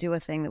do a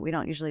thing that we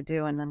don't usually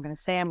do, and I'm going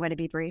to say I'm going to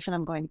be brief, and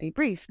I'm going to be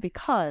brief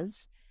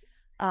because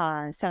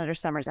Senator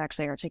Summers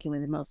actually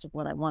articulated most of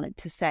what I wanted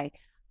to say.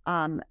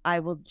 I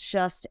will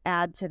just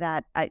add to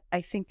that.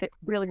 I think that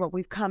really what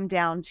we've come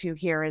down to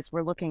here is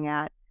we're looking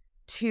at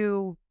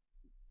two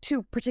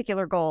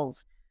particular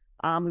goals.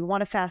 We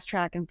want to fast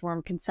track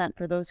informed consent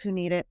for those who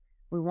need it.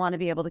 We want to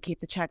be able to keep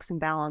the checks and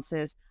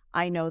balances.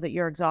 I know that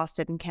you're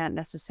exhausted and can't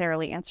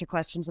necessarily answer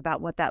questions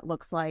about what that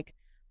looks like.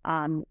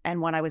 And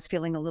when I was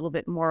feeling a little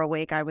bit more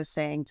awake, I was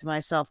saying to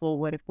myself, well,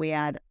 what if we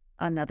add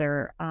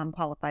another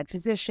qualified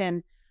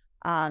physician?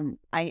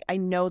 I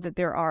know that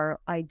there are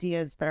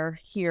ideas that are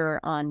here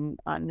on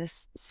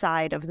this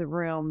side of the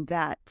room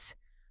that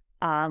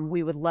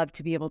we would love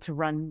to be able to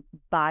run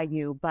by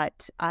you,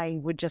 but I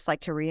would just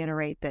like to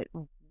reiterate that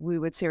we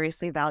would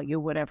seriously value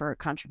whatever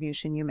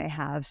contribution you may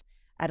have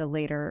at a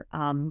later,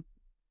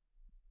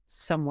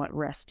 somewhat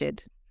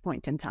rested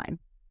point in time.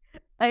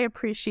 I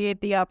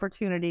appreciate the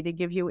opportunity to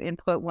give you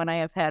input when I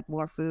have had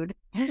more food,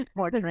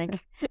 more drink,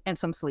 and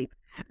some sleep.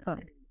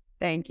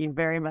 Thank you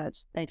very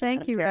much.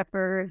 Thank you, Rep.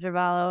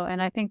 Giavallo.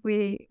 And I think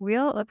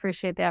we'll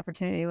appreciate the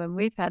opportunity when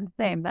we've had the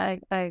same. I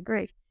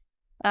agree.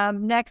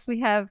 Next, we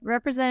have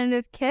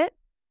Representative Kitt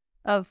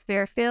of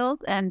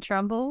Fairfield and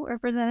Trumbull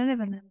representative,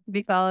 and then to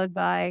be followed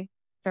by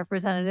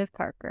Representative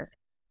Parker.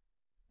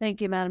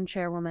 Thank you, Madam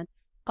Chairwoman.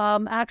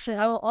 Actually,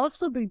 I will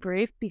also be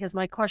brief because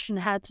my question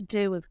had to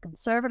do with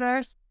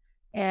conservators.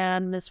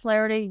 And Ms.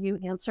 Flaherty, you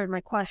answered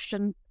my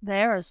question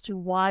there as to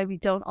why we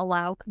don't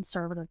allow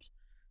conservatives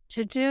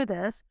to do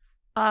this.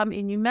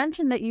 And you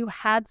mentioned that you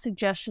had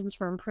suggestions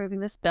for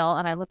improving this bill,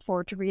 and I look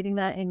forward to reading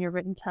that in your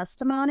written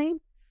testimony.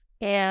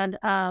 And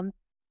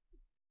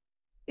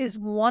is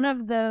one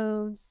of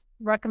those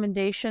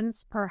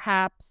recommendations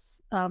perhaps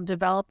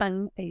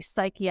developing a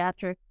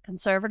psychiatric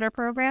conservator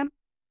program?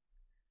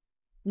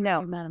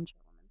 No, Madam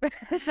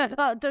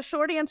Chairwoman. The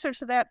short answer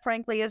to that,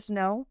 frankly, is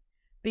no,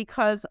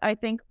 because I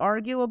think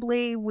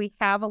arguably we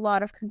have a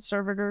lot of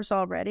conservators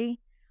already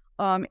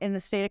in the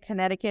state of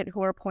Connecticut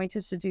who are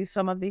appointed to do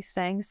some of these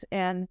things.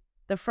 And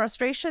the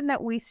frustration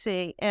that we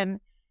see, and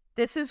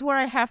this is where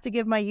I have to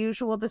give my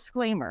usual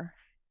disclaimer,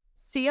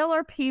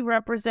 CLRP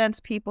represents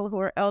people who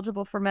are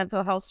eligible for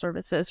mental health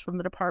services from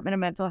the Department of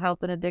Mental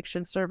Health and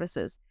Addiction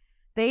Services.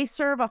 They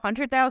serve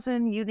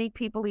 100,000 unique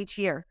people each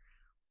year.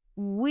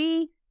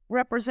 We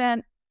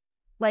represent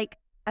like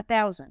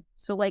 1,000.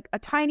 So like a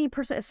tiny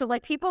percent. So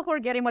like people who are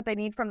getting what they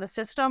need from the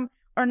system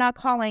are not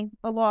calling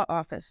a law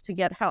office to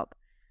get help.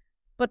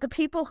 But the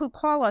people who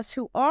call us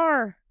who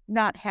are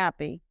not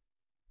happy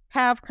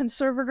have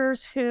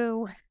conservators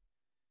who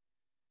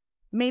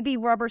maybe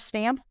rubber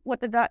stamp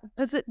what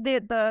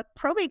the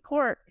probate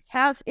court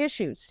has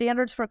issued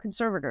standards for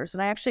conservators.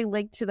 And I actually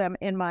linked to them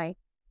in my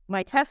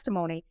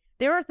testimony.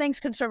 There are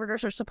things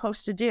conservators are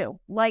supposed to do,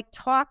 like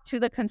talk to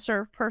the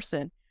conserved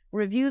person,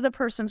 review the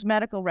person's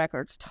medical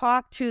records,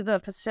 talk to the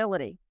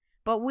facility.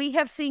 But we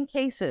have seen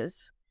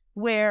cases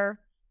where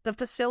the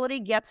facility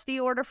gets the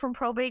order from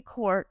probate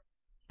court,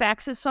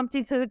 faxes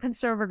something to the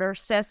conservator,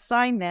 says,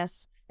 sign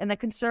this, and the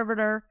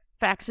conservator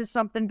faxes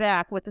something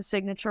back with the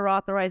signature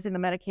authorizing the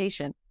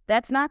medication.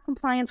 That's not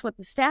compliance with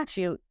the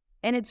statute,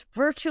 and it's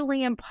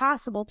virtually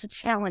impossible to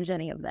challenge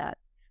any of that.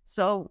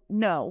 So,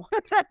 no,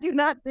 I do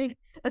not think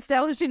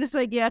establishing a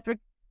psychiatric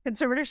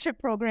conservatorship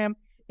program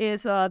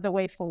is the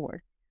way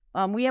forward.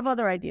 We have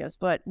other ideas,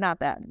 but not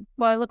that.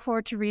 Well, I look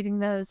forward to reading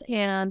those,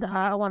 and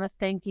I want to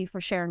thank you for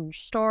sharing your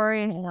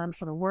story and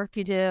for the work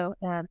you do,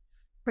 and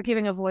for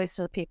giving a voice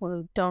to people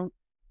who don't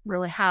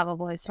really have a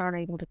voice, aren't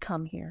able to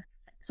come here.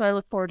 So I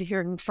look forward to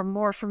hearing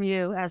more from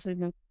you as we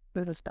move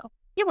through this bill.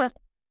 You will.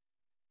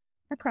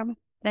 I promise.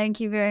 Thank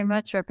you very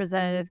much,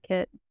 Representative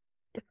Kitt.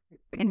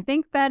 And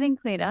think batting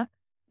cleanup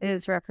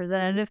is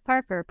Representative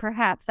Parker.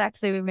 Perhaps,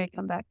 actually, we may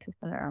come back to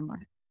Senator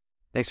Armour.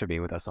 Thanks for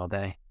being with us all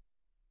day.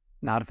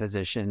 Not a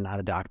physician, not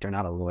a doctor,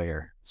 not a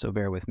lawyer, so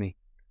bear with me.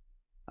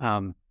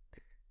 I'm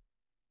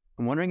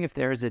wondering if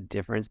there is a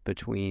difference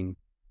between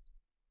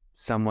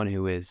someone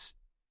who is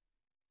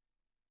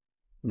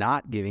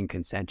not giving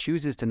consent,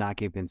 chooses to not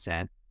give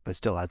consent, but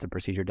still has the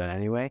procedure done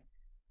anyway,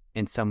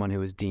 and someone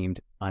who is deemed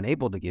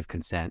unable to give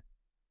consent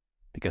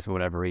because of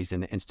whatever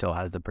reason and still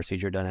has the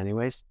procedure done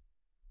anyways.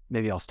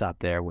 Maybe I'll stop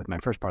there with my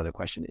first part of the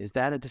question. Is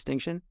that a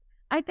distinction?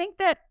 I think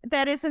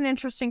that is an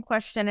interesting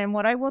question. And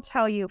what I will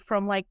tell you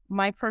from like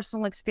my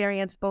personal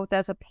experience, both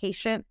as a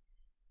patient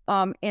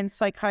in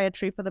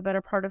psychiatry for the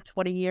better part of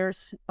 20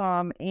 years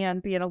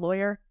and being a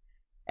lawyer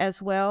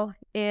as well,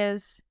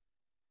 is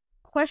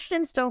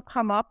questions don't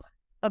come up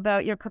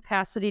about your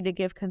capacity to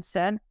give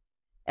consent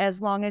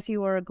as long as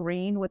you are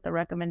agreeing with the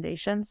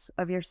recommendations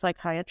of your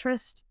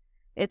psychiatrist.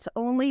 It's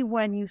only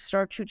when you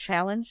start to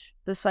challenge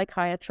the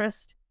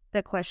psychiatrist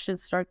that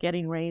questions start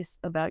getting raised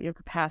about your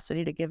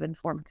capacity to give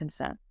informed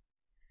consent.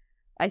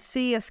 I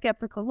see a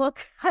skeptical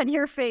look on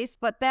your face,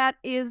 but that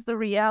is the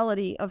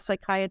reality of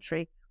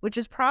psychiatry, which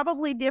is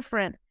probably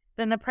different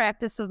than the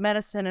practice of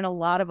medicine in a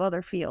lot of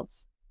other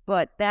fields.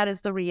 But that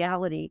is the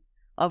reality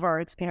of our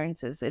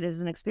experiences. It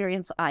is an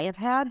experience I have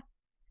had,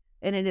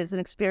 and it is an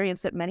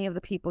experience that many of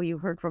the people you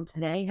heard from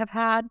today have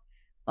had,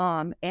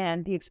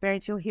 and the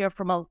experience you'll hear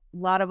from a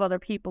lot of other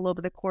people over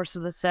the course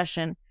of the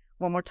session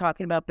when we're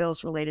talking about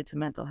bills related to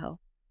mental health.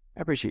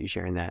 I appreciate you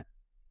sharing that.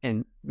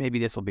 And maybe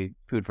this will be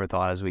food for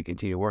thought as we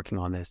continue working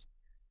on this.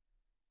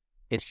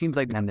 it seems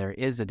like then there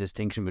is a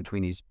distinction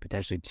between these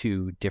potentially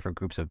two different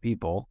groups of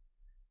people.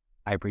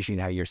 I appreciate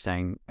how you're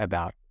saying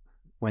about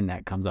when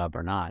that comes up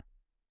or not.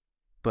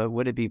 But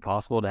would it be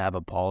possible to have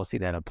a policy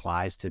that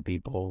applies to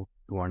people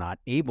who are not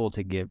able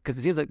to give? Because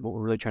it seems like what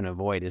we're really trying to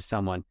avoid is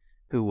someone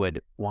who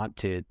would want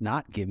to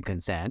not give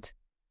consent,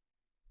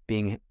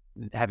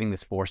 having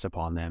this force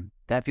upon them.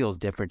 That feels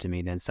different to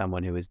me than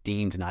someone who is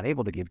deemed not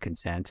able to give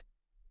consent,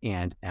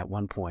 and at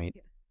one point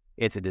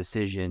it's a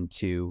decision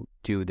to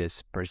do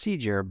this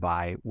procedure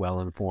by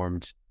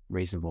well-informed,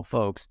 reasonable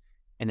folks,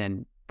 and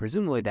then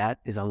presumably that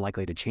is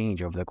unlikely to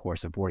change over the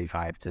course of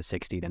 45 to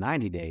 60 to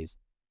 90 days.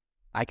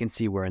 I can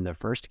see where in the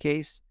first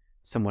case,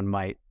 someone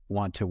might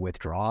want to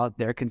withdraw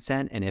their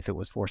consent, and if it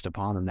was forced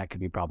upon them, that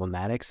could be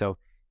problematic. So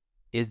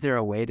is there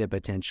a way to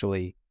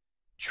potentially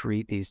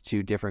treat these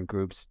two different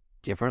groups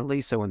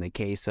differently? So in the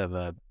case of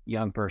a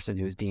young person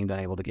who's deemed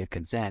unable to give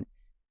consent,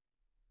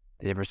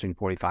 the difference between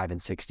 45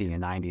 and 60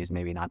 and 90 is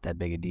maybe not that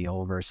big a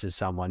deal versus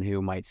someone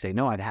who might say,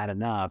 no, I've had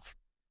enough.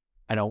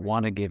 I don't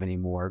want to give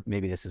anymore.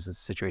 Maybe this is a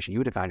situation you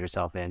would have found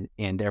yourself in.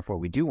 And therefore,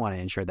 we do want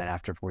to ensure that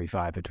after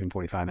 45, between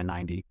 45 and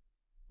 90,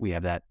 we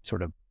have that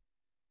sort of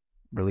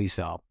release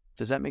valve.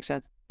 Does that make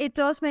sense? It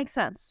does make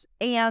sense.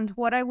 And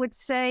what I would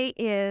say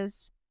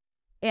is,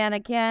 and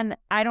again,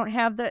 I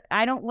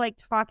don't like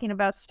talking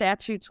about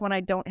statutes when I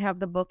don't have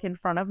the book in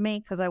front of me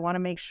because I want to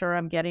make sure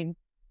I'm getting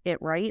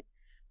it right.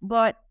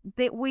 But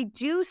that we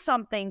do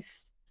something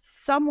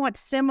somewhat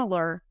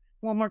similar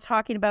when we're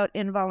talking about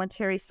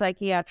involuntary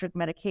psychiatric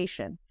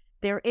medication.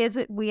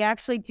 We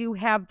actually do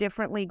have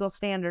different legal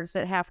standards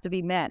that have to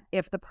be met.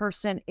 If the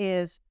person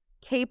is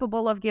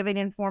capable of giving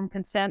informed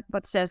consent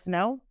but says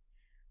no,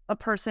 a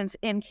person's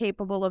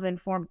incapable of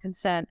informed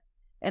consent,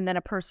 and then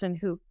a person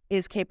who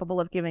is capable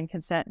of giving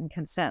consent and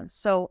consents.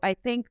 So I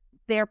think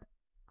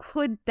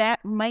that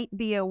might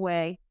be a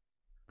way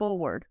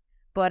forward,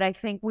 but I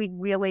think we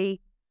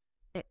really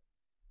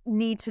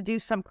need to do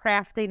some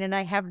crafting, and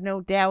I have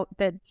no doubt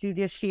that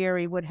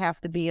judiciary would have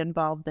to be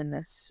involved in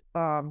this.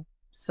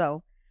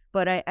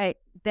 But I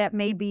that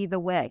may be the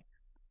way.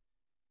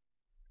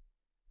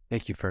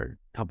 Thank you for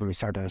helping me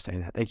start to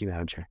understand that. Thank you,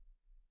 Madam Chair.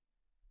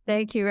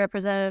 Thank you,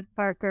 Representative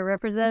Parker.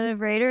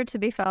 Representative Rader, to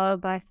be followed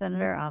by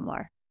Senator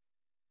Amlar.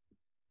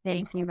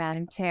 Thank you,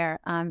 Madam Chair.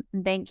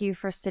 Thank you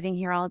for sitting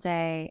here all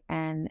day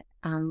and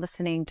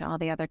listening to all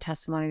the other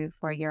testimony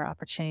before your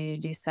opportunity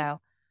to do so.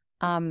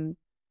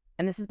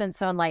 And this has been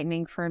so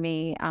enlightening for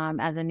me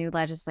as a new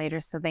legislator,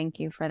 so thank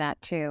you for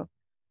that too.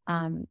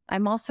 I've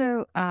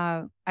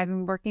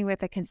been working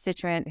with a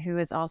constituent who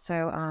is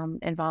also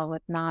involved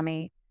with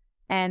NAMI,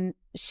 and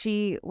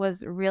she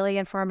was really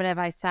informative.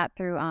 I sat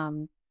through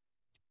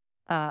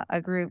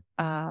a group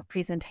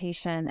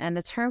presentation, and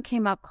the term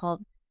came up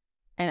called,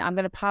 and I'm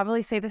going to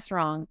probably say this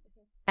wrong,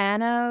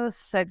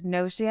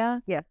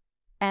 anosognosia. Yeah.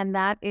 And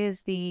that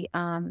is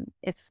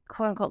it's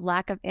quote unquote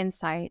lack of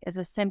insight is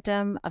a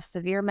symptom of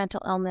severe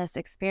mental illness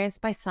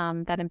experienced by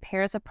some that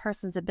impairs a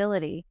person's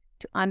ability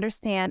to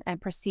understand and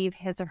perceive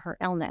his or her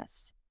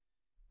illness.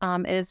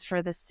 It is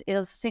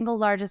the single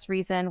largest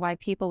reason why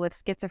people with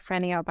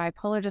schizophrenia or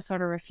bipolar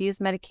disorder refuse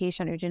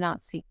medication or do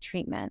not seek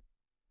treatment.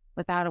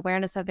 Without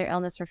awareness of their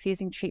illness,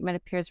 refusing treatment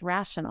appears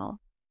rational,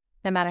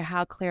 no matter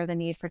how clear the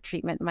need for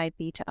treatment might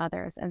be to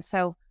others. And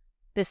so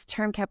this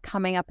term kept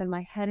coming up in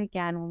my head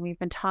again when we've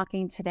been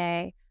talking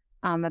today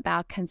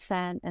about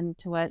consent and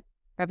to what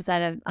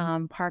Representative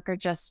Parker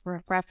just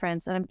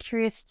referenced. And I'm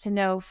curious to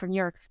know from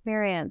your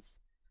experience,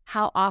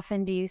 how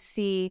often do you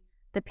see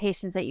the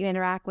patients that you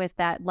interact with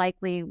that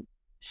likely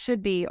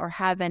should be or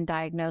have been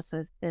diagnosed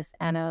with this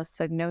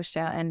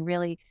anosognosia, and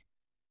really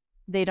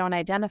they don't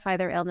identify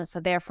their illness,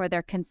 so therefore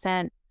their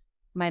consent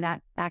might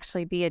not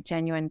actually be a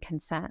genuine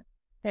consent?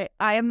 Okay,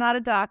 I am not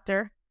a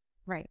doctor.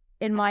 Right.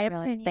 In my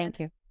opinion, Thank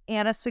you.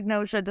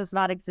 Anosognosia does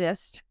not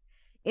exist.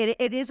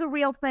 It is a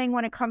real thing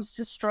when it comes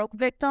to stroke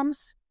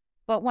victims,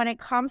 but when it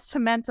comes to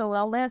mental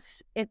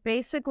illness, it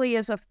basically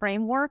is a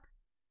framework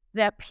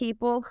that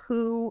people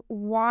who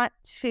want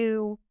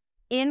to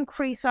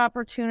increase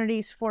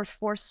opportunities for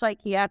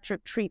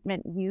psychiatric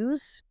treatment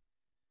use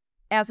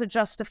as a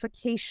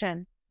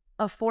justification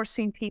of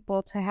forcing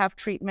people to have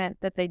treatment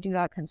that they do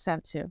not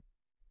consent to.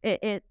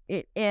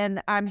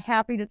 And I'm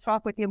happy to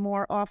talk with you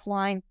more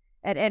offline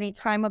at any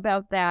time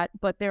about that,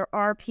 but there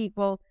are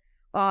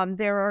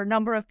a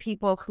number of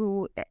people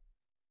who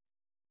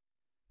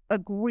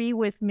agree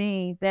with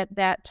me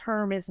that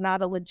term is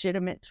not a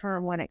legitimate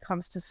term when it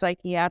comes to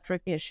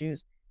psychiatric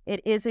issues.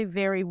 It is a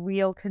very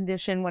real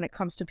condition when it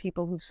comes to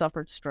people who've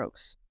suffered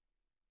strokes.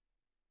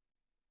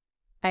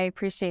 I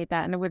appreciate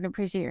that, and I would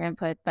appreciate your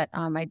input, but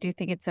I do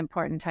think it's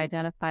important to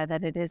identify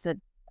that it is a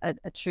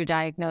true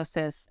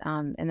diagnosis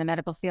in the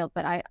medical field.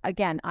 But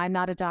I'm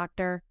not a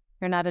doctor.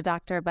 You're not a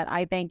doctor, but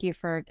I thank you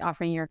for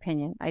offering your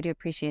opinion. I do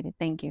appreciate it.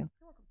 Thank you.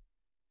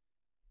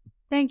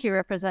 Thank you,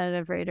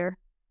 Representative Rader.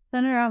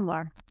 Senator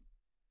Amlar.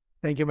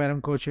 Thank you,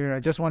 Madam Co-Chair. I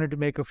just wanted to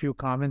make a few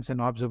comments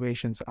and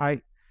observations.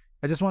 I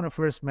just want to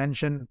first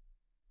mention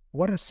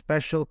what a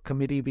special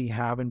committee we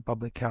have in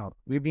public health.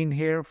 We've been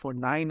here for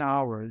 9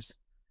 hours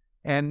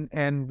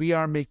And we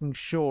are making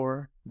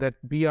sure that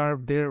we are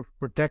there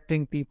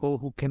protecting people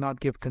who cannot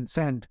give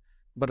consent,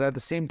 but at the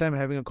same time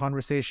having a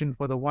conversation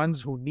for the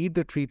ones who need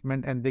the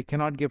treatment and they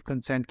cannot give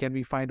consent, can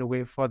we find a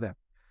way for them?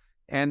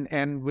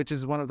 And which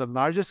is one of the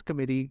largest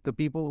committee, the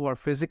people who are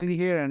physically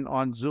here and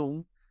on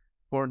Zoom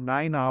for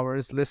 9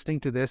 hours listening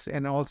to this,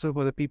 and also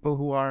for the people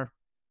who are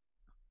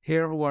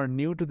here who are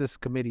new to this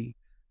committee.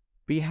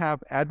 We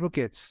have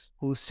advocates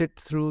who sit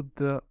through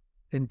the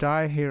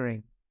entire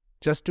hearing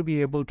just to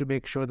be able to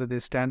make sure that they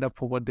stand up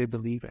for what they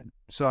believe in.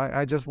 So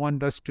I just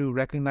want us to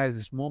recognize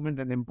this moment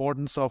and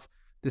importance of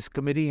this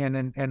committee,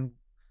 and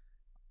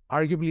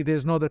arguably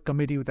there's no other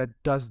committee that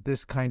does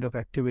this kind of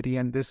activity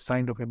and this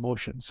kind of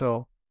emotion.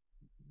 So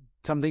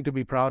something to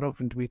be proud of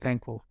and to be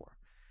thankful for.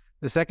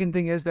 The second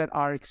thing is that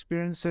our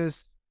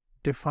experiences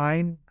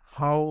define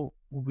how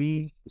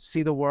we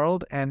see the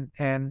world, and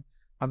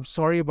I'm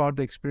sorry about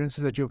the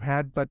experiences that you've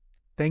had, but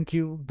thank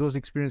you. Those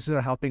experiences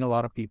are helping a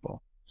lot of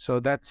people. So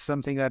that's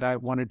something that I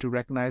wanted to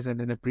recognize and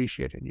then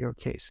appreciate in your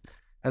case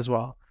as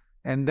well.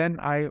 And then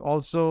I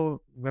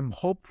also am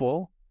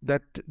hopeful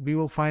that we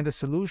will find a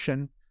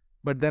solution,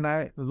 but then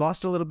I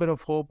lost a little bit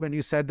of hope when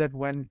you said that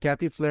when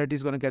Kathy Flaherty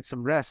is going to get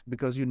some rest,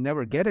 because you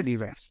never get any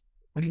rest.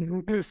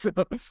 So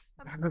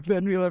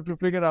then we'll have to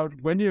figure out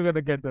when you're going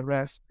to get the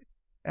rest.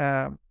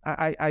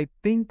 I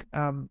think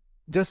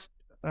just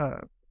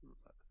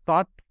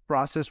thought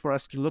process for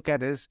us to look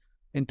at is,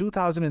 in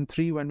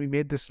 2003, when we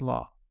made this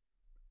law,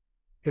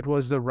 it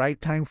was the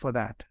right time for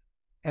that.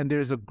 And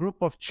there's a group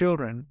of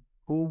children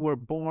who were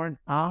born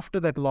after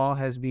that law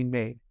has been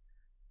made.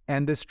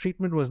 And this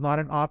treatment was not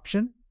an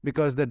option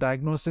because the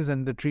diagnosis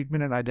and the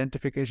treatment and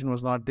identification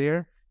was not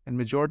there. And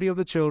majority of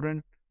the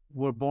children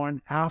were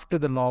born after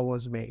the law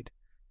was made.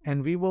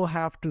 And we will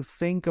have to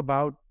think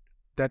about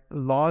that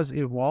laws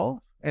evolve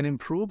and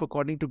improve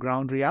according to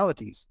ground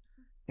realities.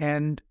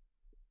 And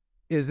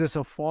is this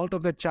a fault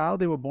of the child?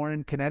 They were born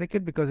in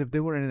Connecticut, because if they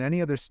were in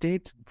any other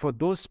state, for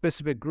those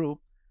specific group,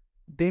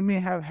 they may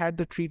have had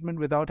the treatment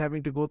without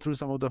having to go through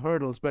some of the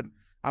hurdles. But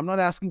I'm not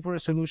asking for a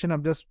solution.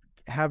 I'm just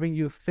having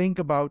you think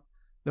about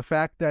the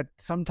fact that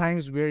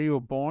sometimes where you're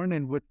born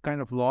and what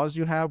kind of laws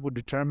you have would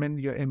determine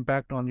your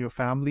impact on your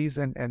families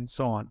and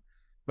so on.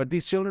 But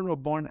these children were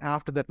born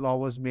after that law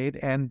was made,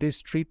 and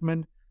this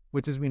treatment,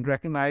 which has been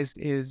recognized,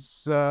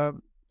 is a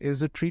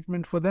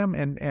treatment for them.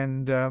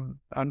 And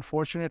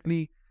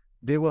unfortunately,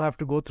 they will have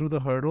to go through the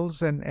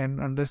hurdles, and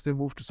unless they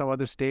move to some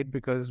other state,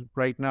 because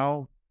right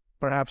now,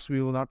 perhaps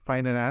we will not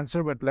find an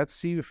answer, but let's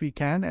see if we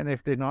can. And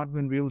if they're not,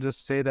 then we'll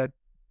just say that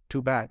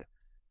too bad.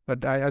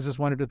 But I just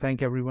wanted to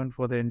thank everyone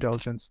for their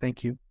indulgence.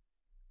 Thank you.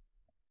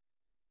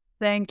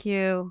 Thank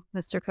you,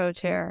 Mr.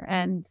 Co-Chair.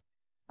 And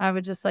I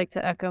would just like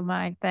to echo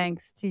my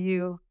thanks to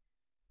you,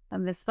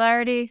 Ms.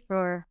 Flaherty,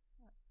 for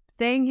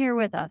staying here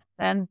with us,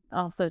 and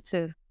also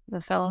to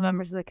the fellow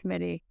members of the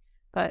committee.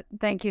 But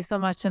thank you so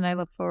much, and I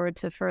look forward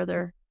to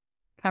further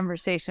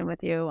conversation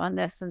with you on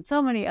this and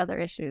so many other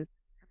issues.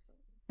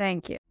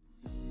 Thank you.